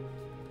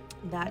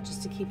that,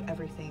 just to keep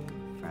everything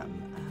from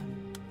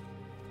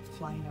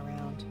flying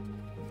around.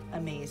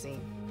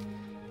 Amazing.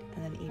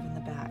 And then even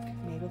the back,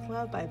 made with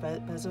love by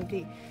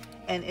Bazooki.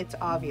 And it's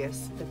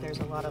obvious that there's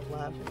a lot of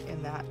love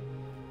in that.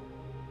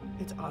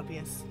 It's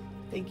obvious.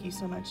 Thank you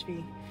so much,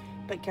 V.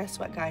 But guess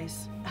what,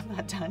 guys? I'm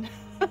not done.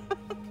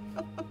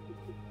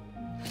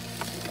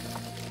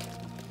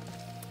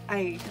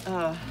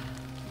 Oh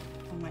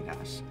my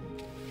gosh.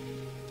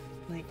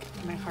 Like,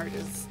 my heart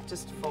is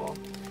just full.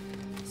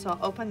 So I'll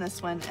open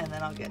this one and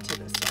then I'll get to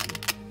this one.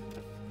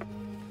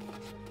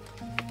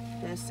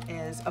 This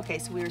is, okay,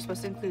 so we were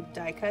supposed to include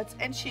die cuts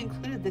and she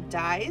included the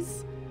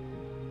dies.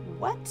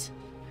 What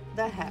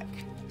the heck?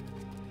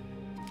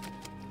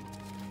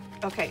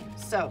 Okay,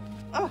 so,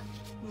 oh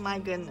my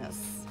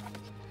goodness.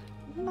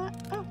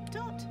 Oh,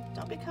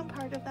 don't become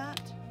part of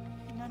that.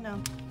 No.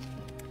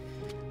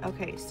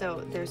 Okay,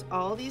 so there's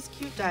all these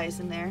cute dies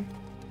in there.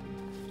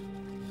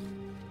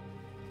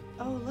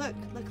 Oh, look.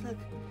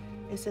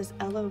 It says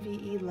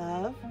L-O-V-E,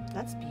 love.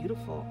 That's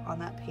beautiful on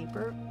that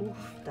paper. Oof,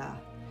 da.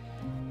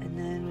 And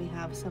then we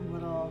have some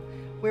little,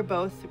 we're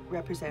both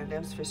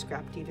representatives for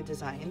Scrap Diva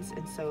Designs.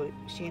 And so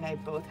she and I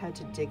both had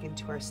to dig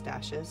into our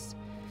stashes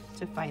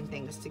to find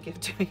things to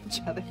give to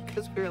each other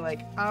because we were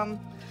like,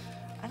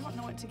 I don't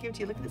know what to give to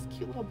you. Look at this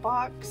cute little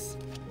box,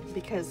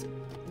 because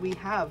we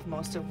have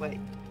most of what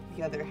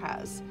the other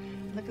has.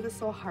 Look at this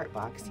little heart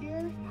box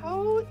here.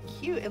 How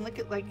cute. And look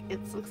at, like, it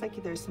looks like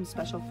there's some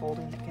special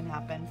folding that can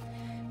happen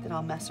that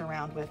I'll mess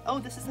around with. Oh,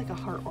 this is like a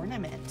heart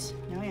ornament.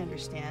 Now I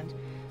understand.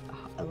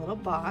 A little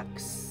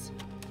box.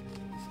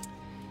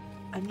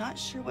 I'm not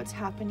sure what's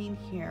happening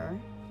here.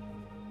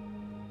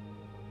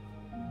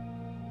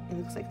 It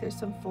looks like there's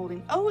some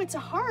folding. Oh, it's a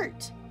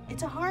heart.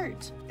 It's a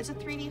heart. It's a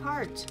 3D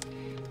heart.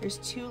 There's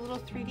two little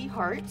 3D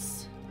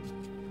hearts.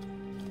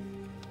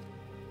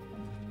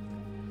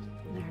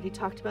 And I already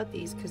talked about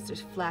these because they're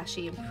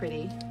flashy and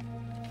pretty.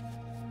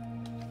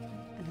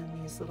 And then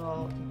these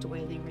little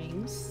doily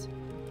rings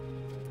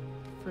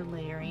for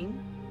layering.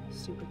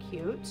 Super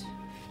cute.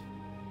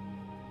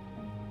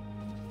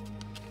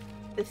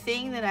 The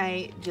thing that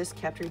I just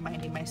kept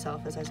reminding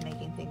myself as I was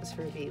making things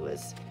for V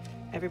was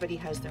everybody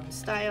has their own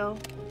style.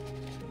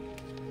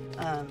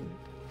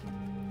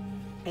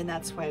 And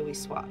that's why we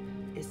swap,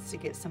 is to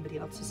get somebody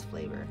else's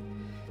flavor.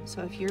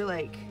 So if you're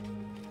like,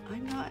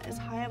 I'm not as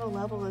high of a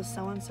level as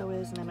so-and-so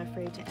is and I'm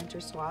afraid to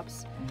enter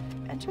swaps,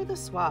 enter the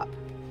swap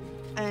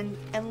and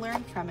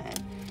learn from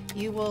it.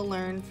 You will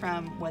learn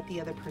from what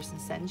the other person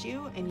sends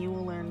you, and you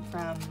will learn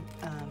from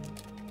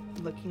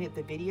looking at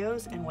the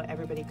videos and what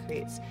everybody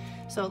creates.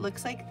 So it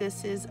looks like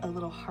this is a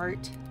little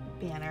heart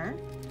banner,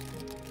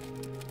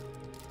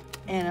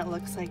 and it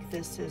looks like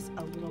this is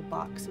a little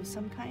box of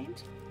some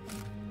kind.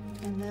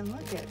 And then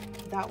look at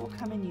that, will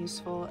come in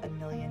useful a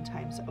million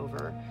times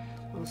over.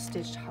 Little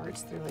stitched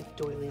hearts, they're like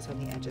doilies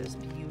on the edges.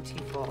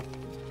 Beautiful.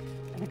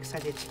 I'm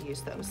excited to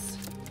use those.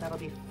 That'll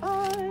be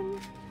fun.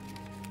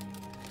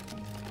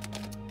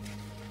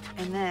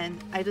 And then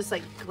I just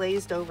like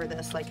glazed over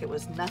this like it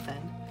was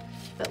nothing.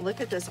 But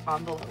look at this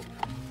envelope.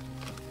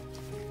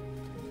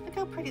 Look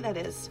how pretty that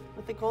is.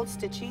 With the gold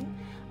stitching,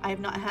 I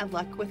have not had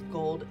luck with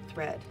gold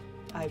thread.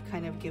 I've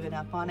kind of given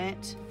up on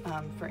it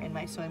for in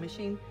my sewing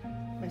machine.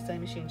 My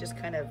sewing machine just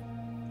kind of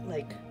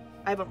like,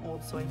 I have an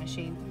old sewing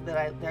machine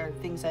that there are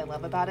things I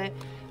love about it,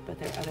 but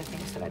there are other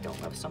things that I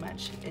don't love so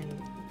much. In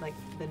like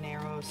the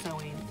narrow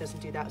sewing, it doesn't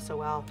do that so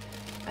well.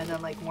 And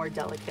then like more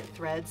delicate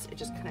threads, it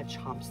just kind of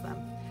chomps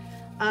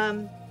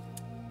them.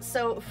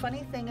 So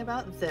funny thing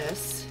about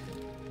this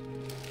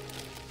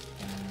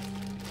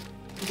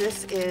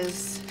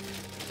is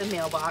the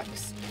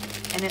mailbox,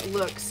 and it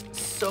looks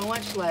so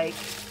much like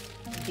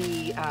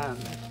the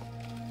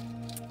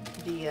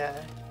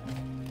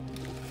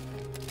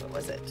what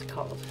was it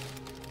called?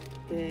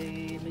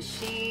 The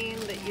machine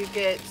that you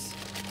get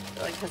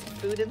that like has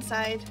food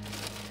inside,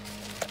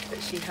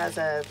 that she has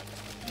a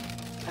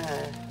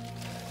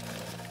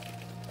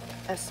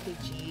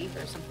SVG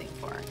or something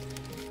for,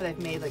 but I've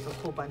made like a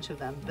whole bunch of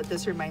them, but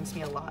this reminds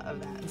me a lot of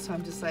that. And so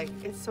I'm just like,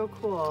 it's so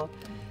cool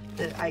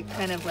that I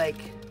kind of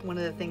like, one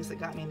of the things that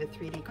got me into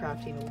 3D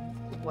crafting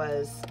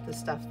was the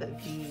stuff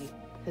that V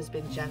has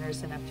been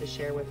generous enough to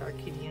share with our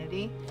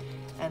community.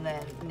 And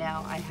then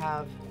now I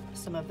have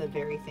some of the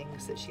very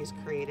things that she's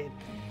created.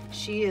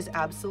 She is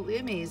absolutely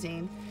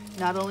amazing.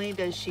 Not only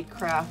does she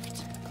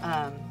craft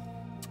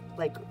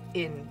like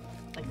in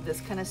like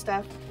this kind of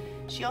stuff,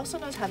 she also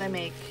knows how to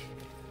make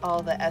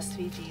all the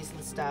SVGs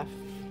and stuff,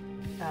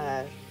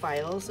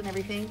 files and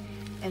everything,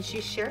 and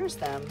she shares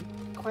them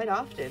quite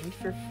often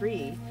for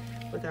free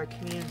with our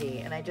community.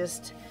 And I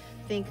just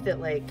think that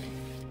like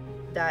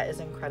that is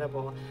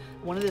incredible.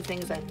 One of the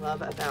things I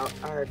love about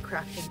our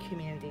crafting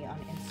community on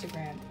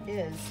Instagram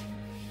is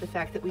the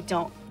fact that we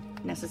don't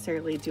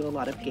necessarily do a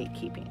lot of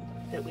gatekeeping,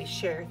 that we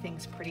share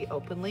things pretty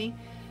openly,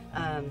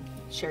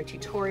 share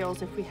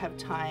tutorials if we have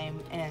time,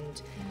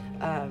 and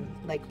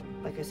like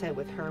I said,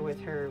 with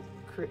her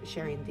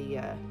sharing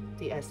the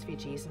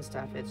SVGs and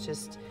stuff, it's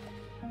just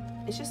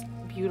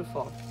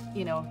beautiful.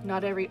 You know,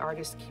 not every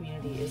artist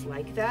community is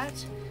like that,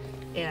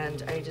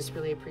 and I just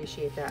really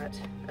appreciate that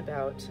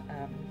about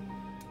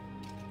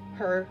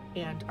her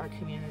and our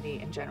community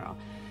in general.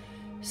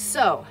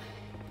 So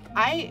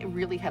I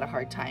really had a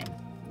hard time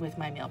with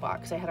my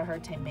mailbox. I had a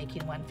hard time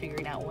making one,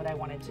 figuring out what I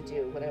wanted to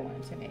do, what I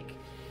wanted to make.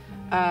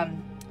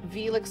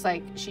 V looks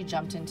like she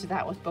jumped into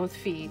that with both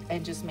feet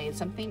and just made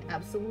something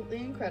absolutely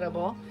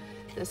incredible.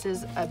 This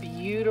is a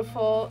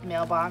beautiful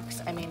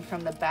mailbox. I mean,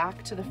 from the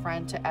back to the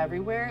front to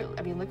everywhere.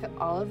 I mean, look at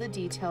all of the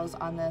details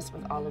on this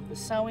with all of the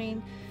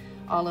sewing,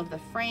 all of the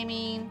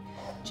framing,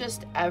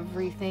 just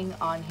everything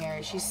on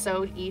here. She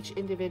sewed each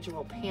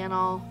individual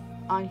panel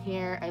on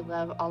here. I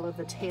love all of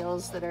the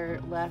tails that are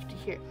left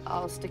here,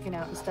 all sticking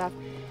out and stuff,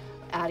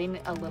 adding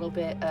a little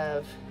bit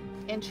of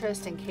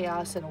interest and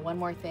chaos and one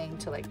more thing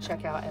to like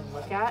check out and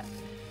look at.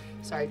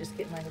 Sorry, just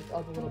getting rid of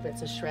all the little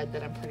bits of shred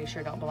that I'm pretty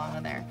sure don't belong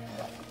in there.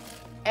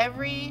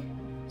 Every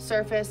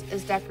surface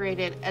is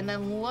decorated, and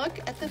then look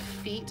at the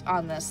feet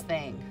on this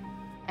thing.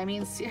 I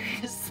mean,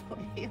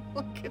 seriously,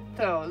 look at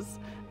those.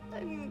 I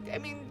mean,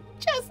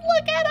 just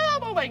look at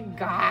them. Oh my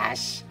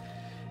gosh.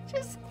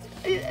 Just,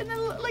 and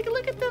then like,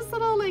 look at this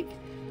little like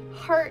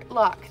heart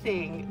lock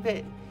thing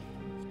that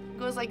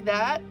goes like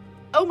that.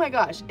 Oh my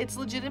gosh, it's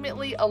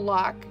legitimately a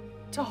lock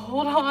to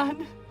hold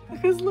on,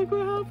 because look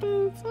what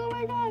happens. Oh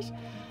my gosh.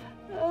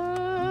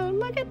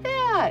 Look at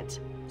that.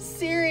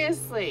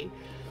 Seriously.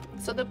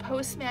 So the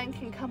postman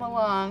can come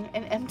along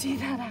and empty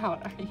that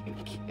out. Are you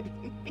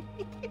kidding me?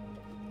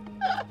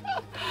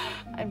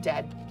 I'm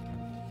dead.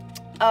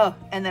 Oh,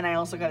 and then I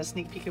also got a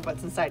sneak peek of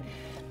what's inside.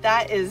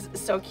 That is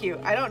so cute.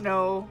 I don't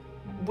know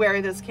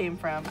where this came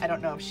from. I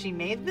don't know if she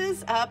made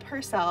this up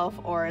herself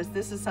or is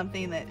this is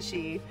something that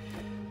she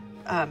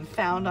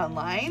found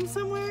online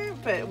somewhere,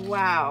 but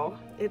wow,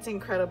 it's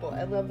incredible.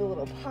 I love the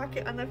little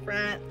pocket on the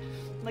front.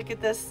 Look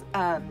at this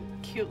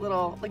cute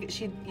little, look at,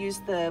 she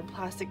used the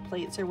plastic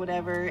plates or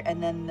whatever,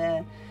 and then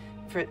the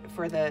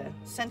for the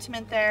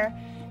sentiment there.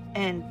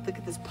 And look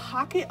at this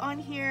pocket on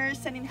here,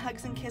 sending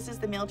hugs and kisses.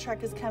 The mail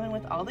truck is coming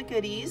with all the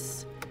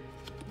goodies.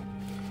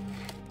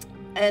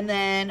 And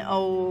then,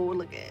 oh,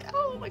 look at,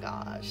 oh my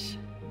gosh.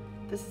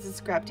 This is a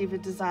Scrap Diva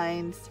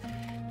Designs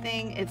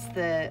thing. It's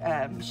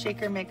the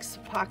shaker mix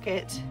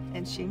pocket,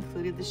 and she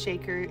included the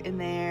shaker in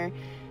there.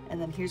 And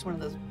then here's one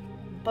of those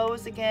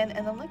bows again.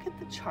 And then look at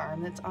the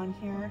charm that's on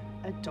here.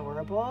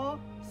 Adorable,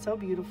 so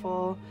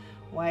beautiful.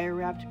 Wire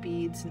wrapped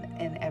beads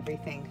and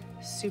everything.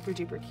 Super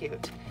duper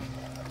cute.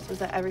 So is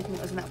that everything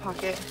that was in that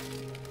pocket?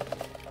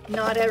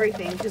 Not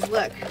everything, because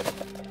look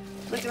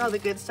at all the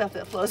good stuff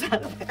that flows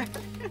out of there.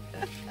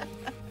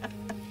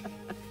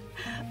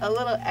 A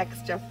little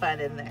extra fun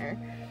in there.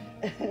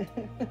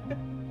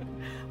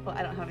 Well,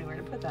 I don't have anywhere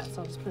to put that,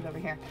 so I'll just put it over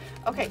here.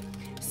 Okay,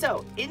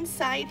 so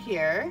inside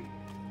here,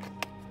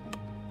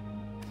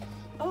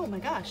 oh my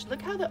gosh,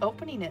 look how the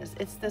opening is.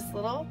 It's this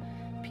little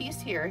piece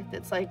here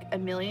that's like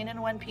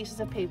 1,000,001 pieces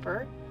of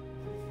paper,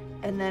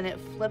 and then it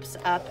flips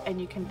up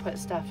and you can put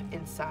stuff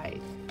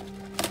inside.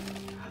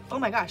 Oh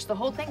my gosh, the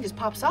whole thing just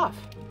pops off.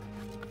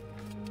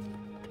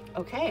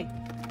 Okay,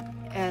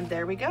 and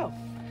there we go.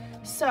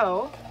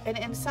 So, and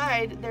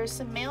inside there's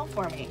some mail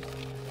for me.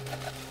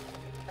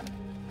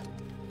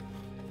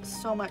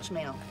 So much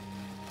mail.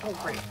 Oh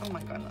great, oh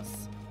my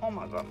goodness. Oh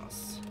my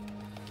goodness.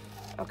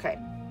 Okay,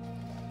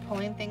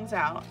 pulling things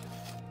out.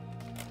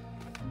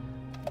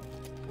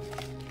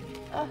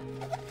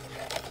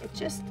 It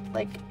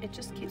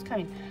just keeps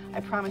coming.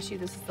 I promise you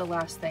this is the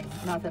last thing.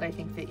 Not that I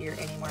think that you're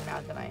any more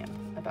mad than I am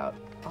about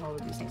all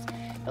of these things.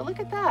 But look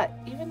at that,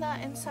 even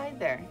that inside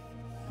there.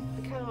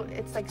 Look how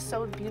it's like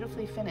so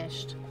beautifully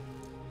finished.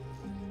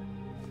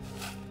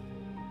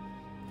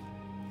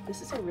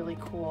 This is a really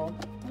cool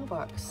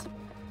mailbox.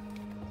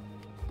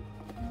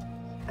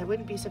 I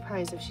wouldn't be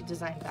surprised if she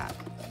designed that,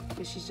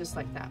 because she's just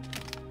like that.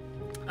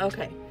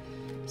 Okay,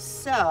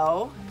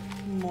 so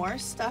more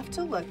stuff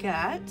to look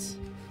at.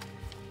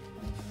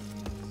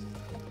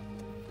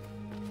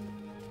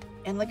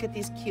 And look at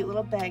these cute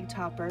little bag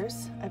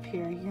toppers up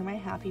here. You're my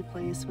happy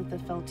place with the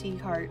felty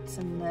hearts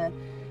and the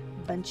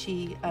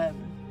bunchy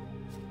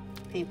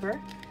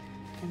paper.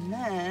 And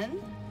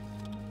then,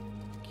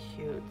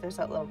 cute, there's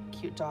that little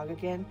cute dog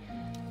again.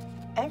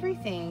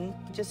 Everything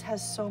just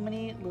has so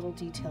many little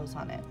details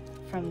on it.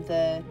 From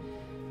the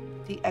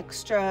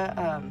extra,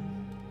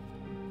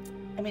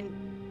 I mean,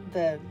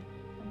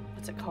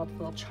 what's it called? The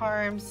little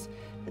charms,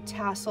 the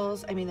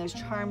tassels. I mean, there's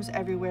charms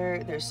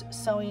everywhere. There's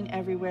sewing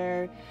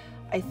everywhere.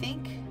 I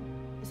think,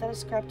 is that a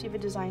Scrap Diva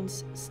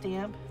Designs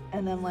stamp?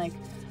 And then like,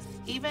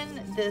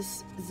 even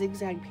this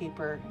zigzag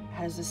paper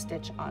has a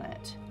stitch on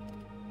it.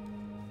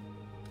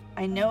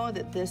 I know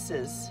that this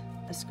is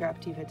a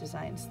Scrap Diva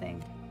Designs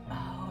thing.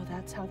 Oh,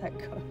 that's how that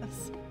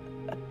goes.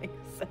 That makes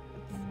sense.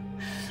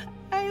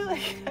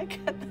 I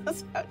cut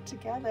those out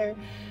together.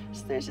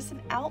 So there's just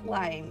an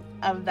outline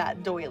of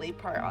that doily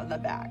part on the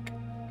back.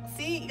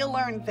 See, you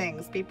learn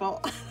things,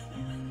 people.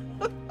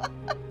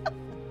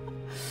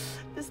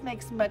 This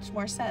makes much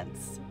more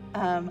sense.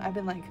 I've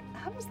been like,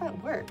 how does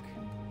that work?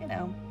 You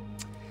know,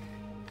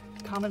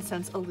 common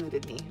sense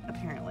eluded me,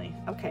 apparently.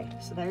 Okay,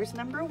 so there's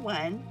number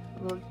one,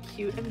 a little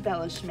cute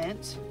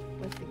embellishment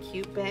with the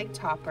cute bag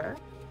topper.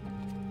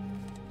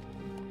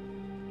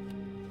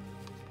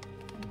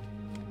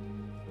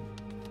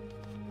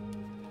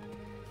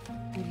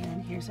 And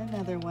then here's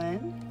another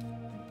one.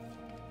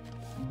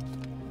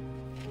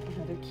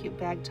 Another cute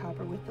bag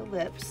topper with the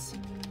lips.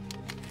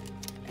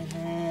 And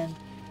then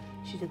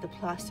she did the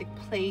plastic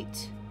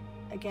plate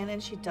again,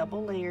 and she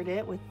double layered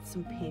it with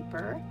some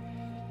paper.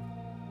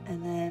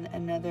 And then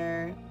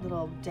another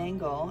little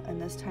dangle, and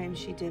this time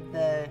she did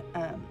the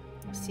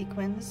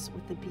sequins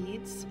with the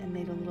beads and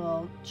made a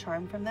little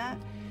charm from that,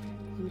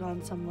 glued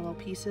on some little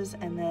pieces.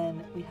 And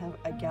then we have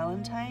a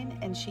galantine,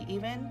 and she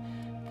even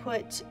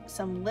put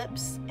some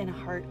lips and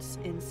hearts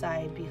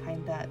inside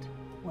behind that,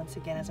 once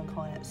again, as I'm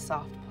calling it,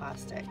 soft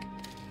plastic.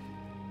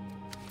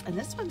 And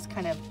this one's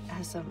kind of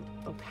has some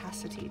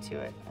opacity to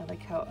it. I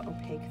like how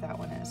opaque that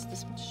one is.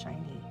 This one's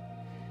shiny.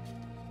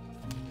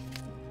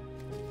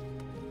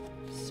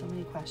 So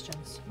many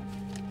questions.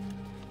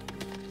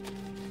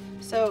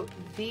 So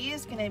V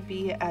is going to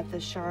be at the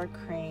Shar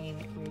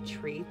Crane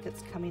retreat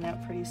that's coming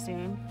up pretty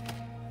soon.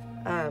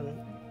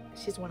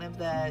 She's one of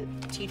the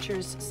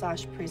teachers /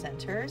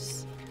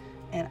 presenters,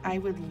 and I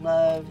would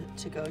love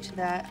to go to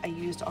that. I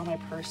used all my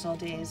personal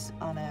days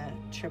on a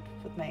trip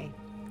with my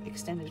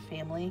extended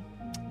family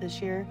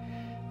this year,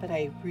 but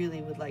I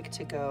really would like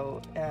to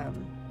go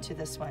to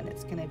this one.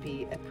 It's going to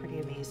be a pretty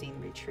amazing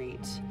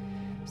retreat.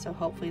 So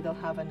hopefully they'll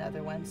have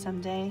another one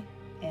someday,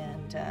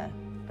 and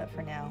but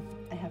for now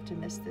I have to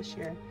miss this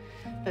year.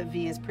 But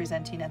V is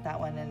presenting at that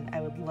one, and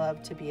I would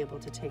love to be able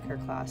to take her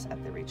class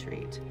at the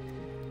retreat.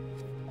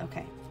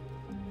 Okay.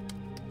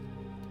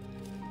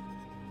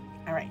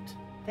 All right,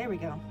 there we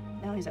go.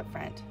 Now he's up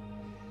front.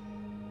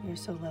 You're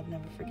so loved,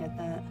 never forget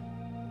that.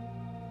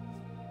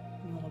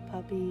 A little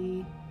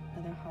puppy,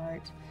 another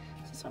heart.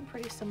 Is this one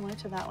pretty similar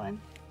to that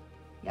one?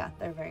 Yeah,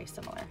 they're very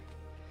similar.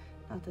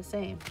 Not the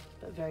same,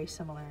 but very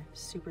similar.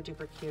 Super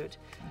duper cute.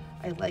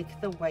 I like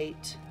the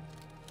white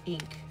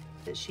ink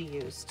that she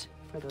used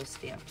for those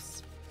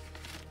stamps.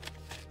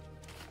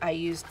 I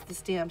used the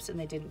stamps and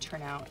they didn't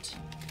turn out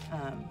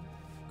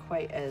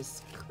quite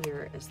as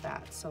clear as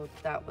that. So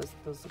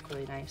those look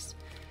really nice.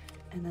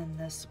 And then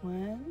this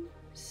one,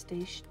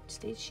 stay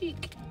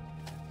chic.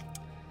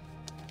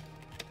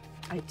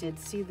 I did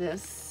see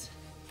this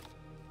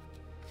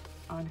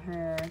on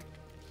her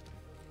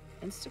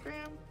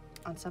Instagram,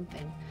 on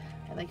something.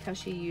 I like how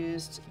she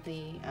used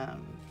the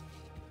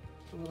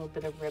little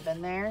bit of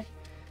ribbon there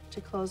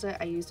to close it.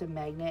 I used a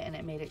magnet and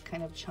it made it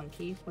kind of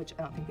chunky, which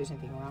I don't think there's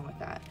anything wrong with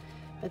that.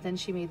 But then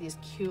she made these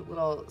cute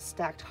little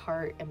stacked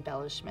heart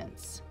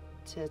embellishments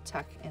to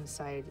tuck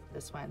inside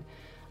this one.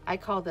 I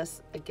call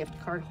this a gift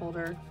card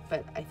holder,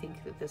 but I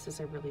think that this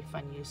is a really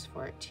fun use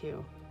for it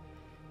too.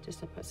 Just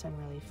to put some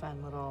really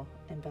fun little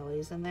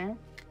embellies in there.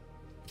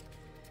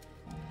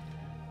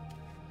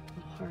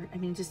 Heart. I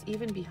mean, just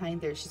even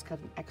behind there, she's got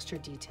an extra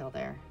detail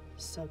there.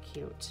 So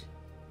cute.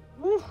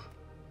 Woo!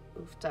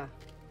 Oofta.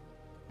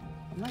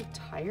 I'm like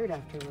tired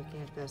after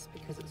looking at this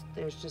because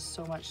there's just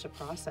so much to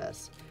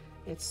process.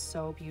 It's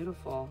so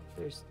beautiful.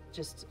 There's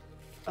just,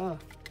 oh,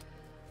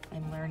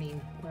 I'm learning.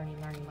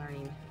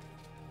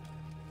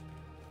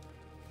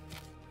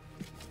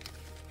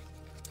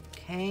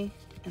 Okay,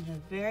 and the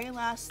very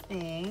last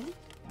thing.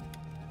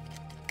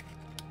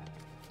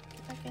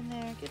 Get back in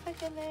there, get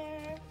back in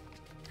there.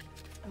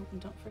 Oh,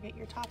 and don't forget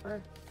your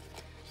topper.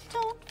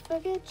 Don't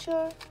forget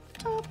your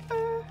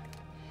topper.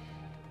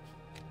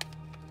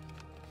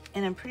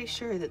 And I'm pretty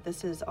sure that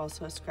this is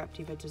also a Scrap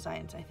Diva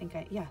Designs. I think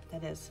yeah,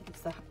 that is.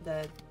 It's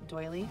the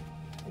doily.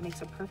 It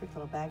makes a perfect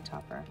little bag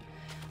topper.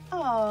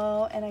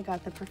 Oh, and I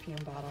got the perfume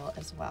bottle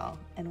as well.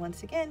 And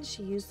once again,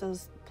 she used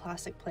those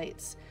plastic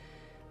plates.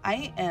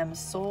 I am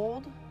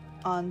sold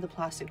on the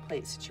plastic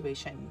plate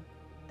situation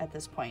at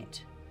this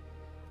point.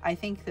 I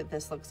think that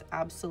this looks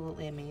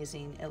absolutely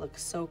amazing. It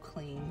looks so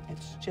clean.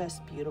 It's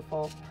just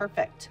beautiful,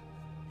 perfect.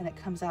 And it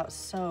comes out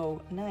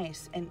so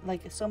nice. And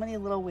like so many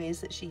little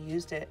ways that she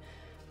used it,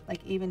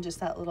 like even just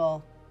that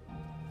little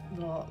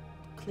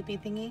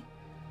clippy thingy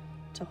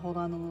to hold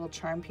on the little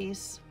charm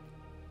piece.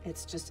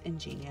 It's just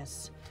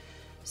ingenious.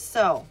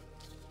 So,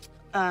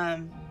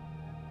 I'm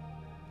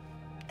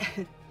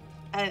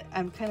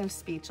kind of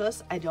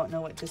speechless. I don't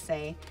know what to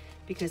say,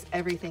 because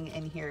everything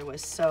in here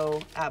was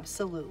so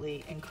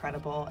absolutely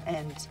incredible,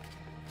 and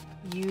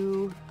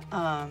you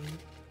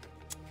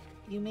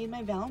made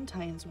my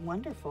Valentine's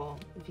wonderful,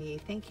 V.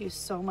 Thank you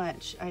so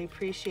much. I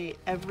appreciate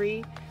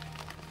every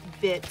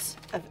bit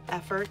of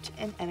effort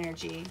and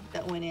energy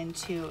that went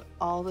into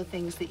all the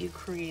things that you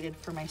created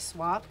for my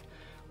swap,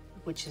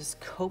 which is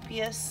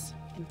copious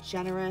and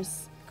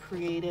generous,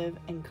 creative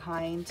and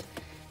kind.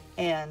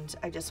 And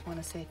I just want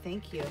to say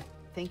thank you.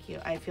 Thank you.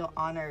 I feel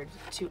honored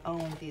to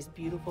own these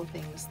beautiful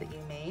things that you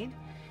made.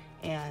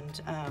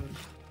 And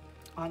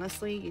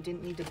honestly, you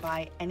didn't need to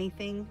buy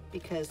anything,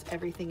 because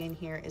everything in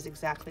here is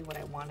exactly what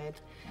I wanted.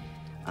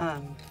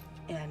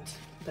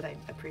 But I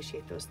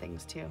appreciate those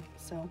things too.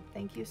 So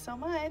thank you so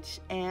much.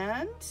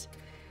 And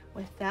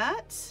with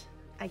that,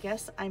 I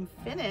guess I'm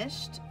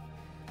finished.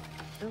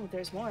 Oh,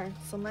 there's more.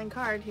 Slimline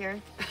card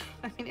here.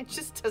 I mean, it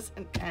just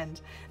doesn't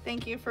end.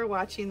 Thank you for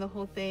watching the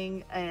whole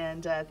thing,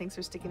 and thanks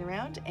for sticking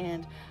around,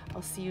 and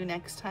I'll see you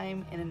next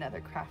time in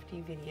another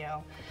crafty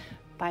video.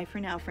 Bye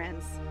for now,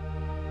 friends.